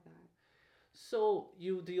 I like that. So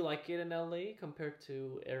do you like it in LA compared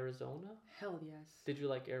to Arizona? Hell yes. Did you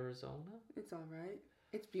like Arizona? It's all right.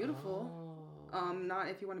 It's beautiful. Oh. Not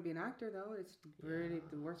if you want to be an actor though. It's really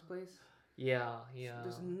the worst place. Yeah.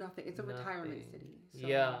 There's nothing. It's a retirement city. So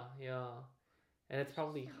Yeah. And it's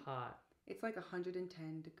probably hot. It's like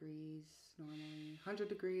 110 degrees normally. 100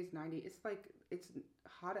 degrees, 90. It's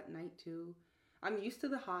hot at night too. I'm used to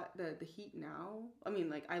the heat now. I mean,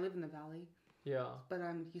 like I live in the valley. Yeah. But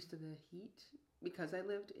I'm used to the heat because I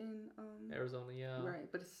lived in Arizona, yeah.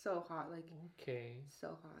 Right, but it's so hot, like okay. So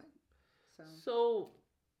hot. So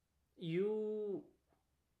you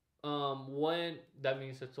when that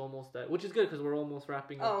means it's almost that, which is good because we're almost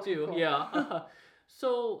wrapping up too. Cool. Yeah.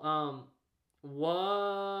 So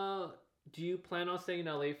what do you plan on staying in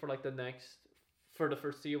LA for like for the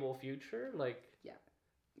foreseeable future? Like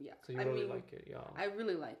yeah. So you really like it, yeah. I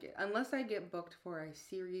really like it. Unless I get booked for a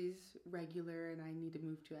series regular and I need to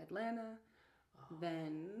move to Atlanta,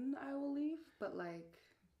 then I will leave. But like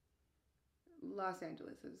Los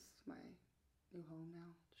Angeles is my new home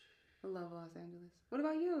now. I love Los Angeles. What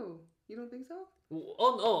about you? You don't think so?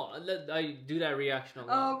 Oh no, I do that reaction a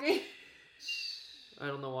lot. Oh, okay. I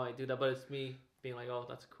don't know why I do that, but it's me being like, oh,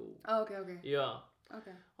 that's cool. Oh, okay. Yeah.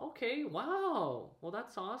 Okay. Wow. Well,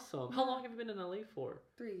 that's awesome. How long have you been in LA for?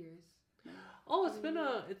 3 years. Oh,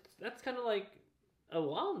 that's kind of like a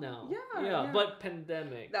while now. Yeah. But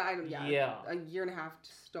pandemic. A year and a half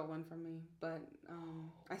stolen from me, but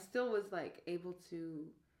I still was like able to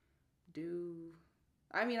do.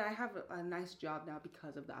 I mean, I have a nice job now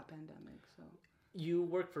because of that pandemic. So you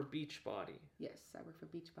work for Beachbody. Yes, I work for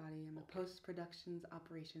Beachbody. I'm a post-productions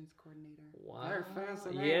operations coordinator. Wow. Very fancy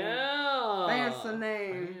name. Yeah. Fancy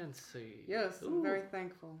name. Fancy. Yes, I'm very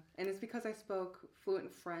thankful, and it's because I spoke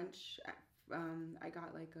fluent French. I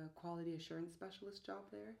got like a quality assurance specialist job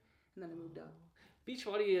there, and then I moved up.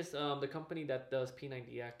 Beachbody is the company that does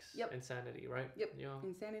P90X Insanity, right? Yep. Yeah.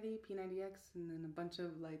 Insanity, P90X, and then a bunch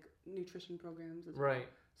of like nutrition programs as well. Right.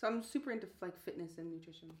 So I'm super into like fitness and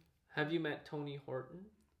nutrition. Have you met Tony Horton?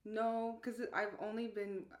 No, because I've only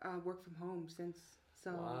been work from home since.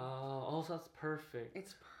 So. Wow. Oh, so that's perfect.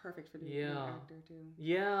 It's perfect for being an actor too.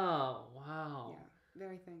 Yeah. Wow. Yeah.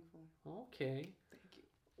 Very thankful. Okay. Thank you.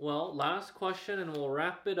 Well, last question and we'll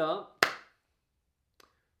wrap it up.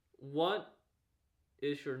 What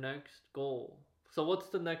is your next goal? So what's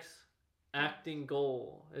the next acting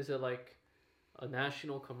goal? Is it like a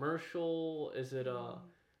national commercial? Is it a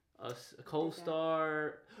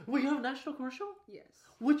co-star? Wait, you have a national commercial? Yes.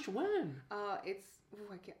 Which one? It's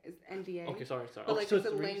NDA. Okay, sorry. But like it's a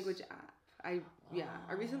language app. I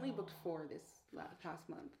recently booked 4 this past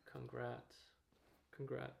month. Congrats. Thank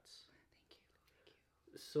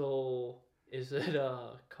you. So, is it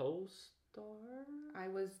a co-star? I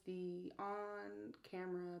was the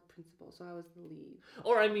on-camera principal, so I was the lead.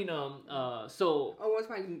 Or I mean, so. Oh, what's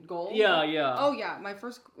my goal? Yeah. Oh yeah,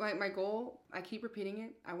 my goal. I keep repeating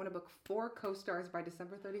it. I want to book 4 co-stars by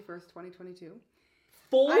December 31st, 2022.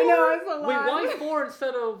 4? I know it's a lot. Wait, why 4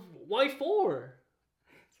 instead of why 4?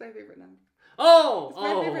 It's my favorite number. Oh, it's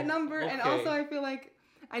my favorite number, okay. And also I feel like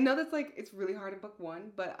I know that's like it's really hard to book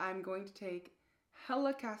 1, but I'm going to take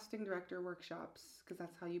hella casting director workshops because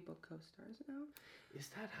that's how you book co-stars now. Is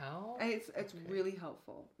that how? And it's okay. Really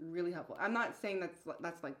helpful. I'm not saying that's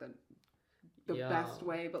like the best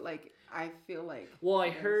way, but like I feel like. Well,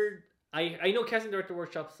 I know casting director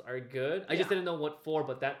workshops are good. I just didn't know what for,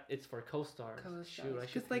 but it's for co-stars. Shoot, I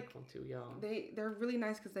should take one too. Yeah. They're really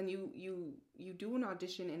nice because then you do an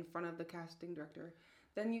audition in front of the casting director,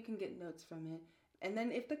 then you can get notes from it. And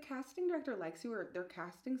then if the casting director likes you or they're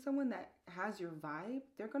casting someone that has your vibe,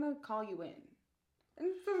 they're going to call you in. And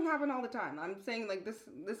this doesn't happen all the time. I'm saying like this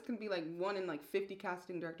can be like 1 in like 50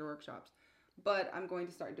 casting director workshops. But I'm going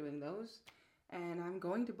to start doing those. And I'm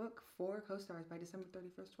going to book 4 co-stars by December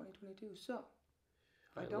 31st, 2022. So,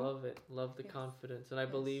 I love it. Love the confidence. And I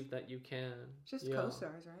believe that you can. Just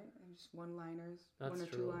co-stars, right? And just one-liners. That's 1 or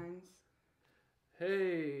 2 lines.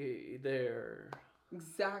 Hey there.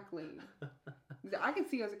 Exactly. I can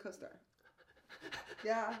see you as a co-star.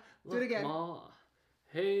 Yeah. Do it again. Ma.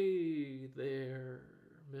 Hey there,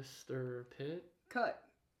 Mr. Pitt. Cut.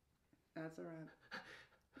 That's a wrap.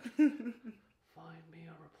 Find me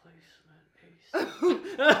a replacement, We're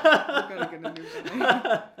gonna get a new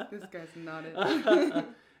guy. This guy's not it.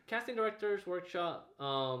 Casting directors workshop.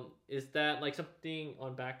 Is that like something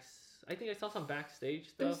on I think I saw some backstage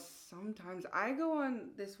stuff. There's sometimes I go on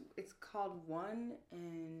this. It's called One,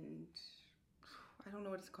 and I don't know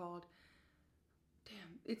what it's called.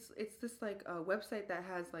 Damn, it's this like a website that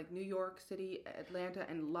has like New York City, Atlanta,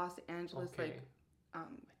 and Los Angeles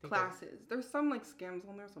classes. There's some like scams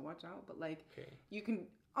on there, so watch out. But like you can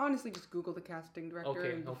honestly just Google the casting director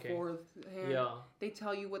and beforehand they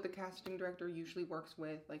tell you what the casting director usually works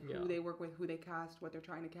with, like who they work with, who they cast, what they're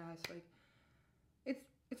trying to cast. Like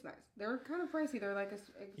it's nice. They're kind of pricey. They're like as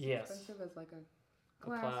expensive as like a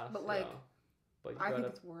class, but like I think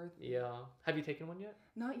it's worth. Yeah. Have you taken one yet?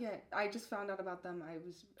 Not yet. I just found out about them. I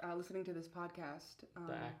was listening to this podcast.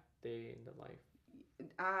 The Act Day in the Life.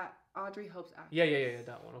 Audrey Helps Actors. Yeah,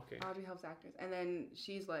 that one. Okay. Audrey Helps Actors, and then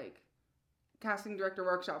she's like, casting director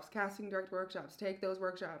workshops. Take those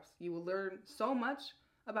workshops. You will learn so much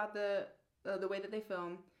about the way that they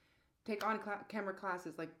film. Take on camera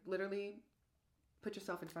classes. Like literally, put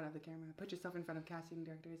yourself in front of the camera. Put yourself in front of casting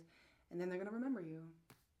directors, and then they're gonna remember you.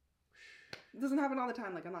 It doesn't happen all the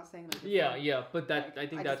time. Like I'm not saying. Like, but that I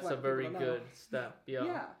think that's a very good step. Yeah.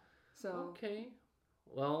 Yeah. So. Okay.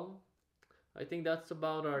 Well, I think that's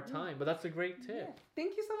about our time, but that's a great tip. Yeah.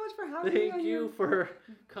 Thank you so much for having me. Thank you for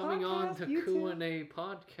coming on to Q&A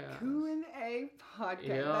Podcast. Q&A Podcast.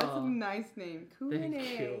 Yeah. That's a nice name. Q&A.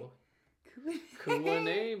 Thank you.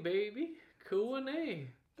 Q&A, baby. Q&A.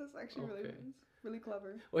 That's actually really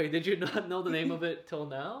clever. Wait, did you not know the name of it till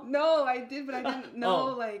now? No, I did, but I didn't know,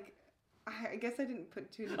 like... I guess I didn't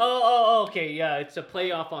put two. Okay, yeah, it's a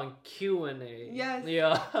playoff on Q&A. Yes.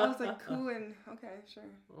 Yeah. I was like, okay, sure.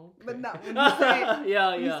 Okay. But no, when you say it,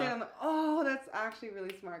 you say it, I'm like, oh, that's actually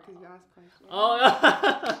really smart because you asked questions. Oh,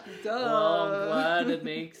 yeah. Duh. Well, I'm glad it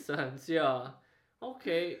makes sense, yeah.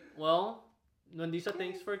 Okay, well, Mandysa,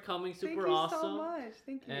 thanks for coming. Super awesome. Thank you so much.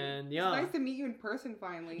 Thank you. And it's nice to meet you in person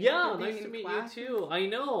finally. Yeah, nice to meet you too. I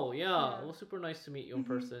know, yeah. Well, super nice to meet you in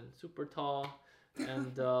person. Super tall.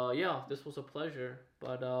 And this was a pleasure.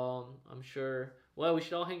 But I'm sure. Well, we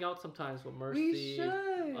should all hang out sometimes with Mercy, we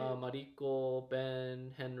should. Mariko,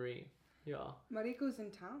 Ben, Henry. Yeah. Mariko's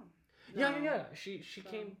in town. Yeah. She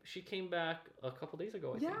came back a couple days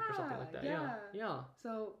ago, I think, or something like that. Yeah.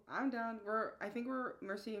 So I'm down. I think we're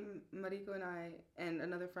Mercy, Mariko, and I, and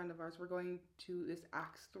another friend of ours. We're going to this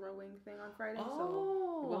axe throwing thing on Friday. So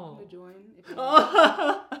you're welcome to join. If you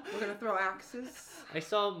we're gonna throw axes. I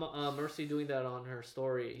saw Mercy doing that on her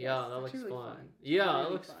story. Yes, yeah, that looks really fun. It's Yeah, really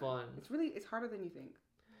it looks fun. It's harder than you think.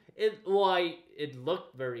 It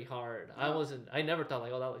looked very hard. Oh. I never thought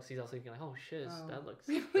like, oh, that looks easy. I was thinking like, oh shit, that looks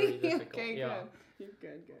very difficult. Okay, yeah. good.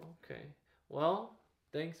 You're good. Okay. Well,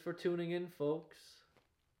 thanks for tuning in, folks.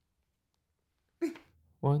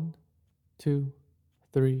 1, 2,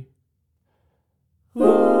 3.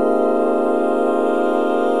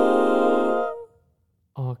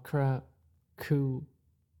 Oh crap. Cool.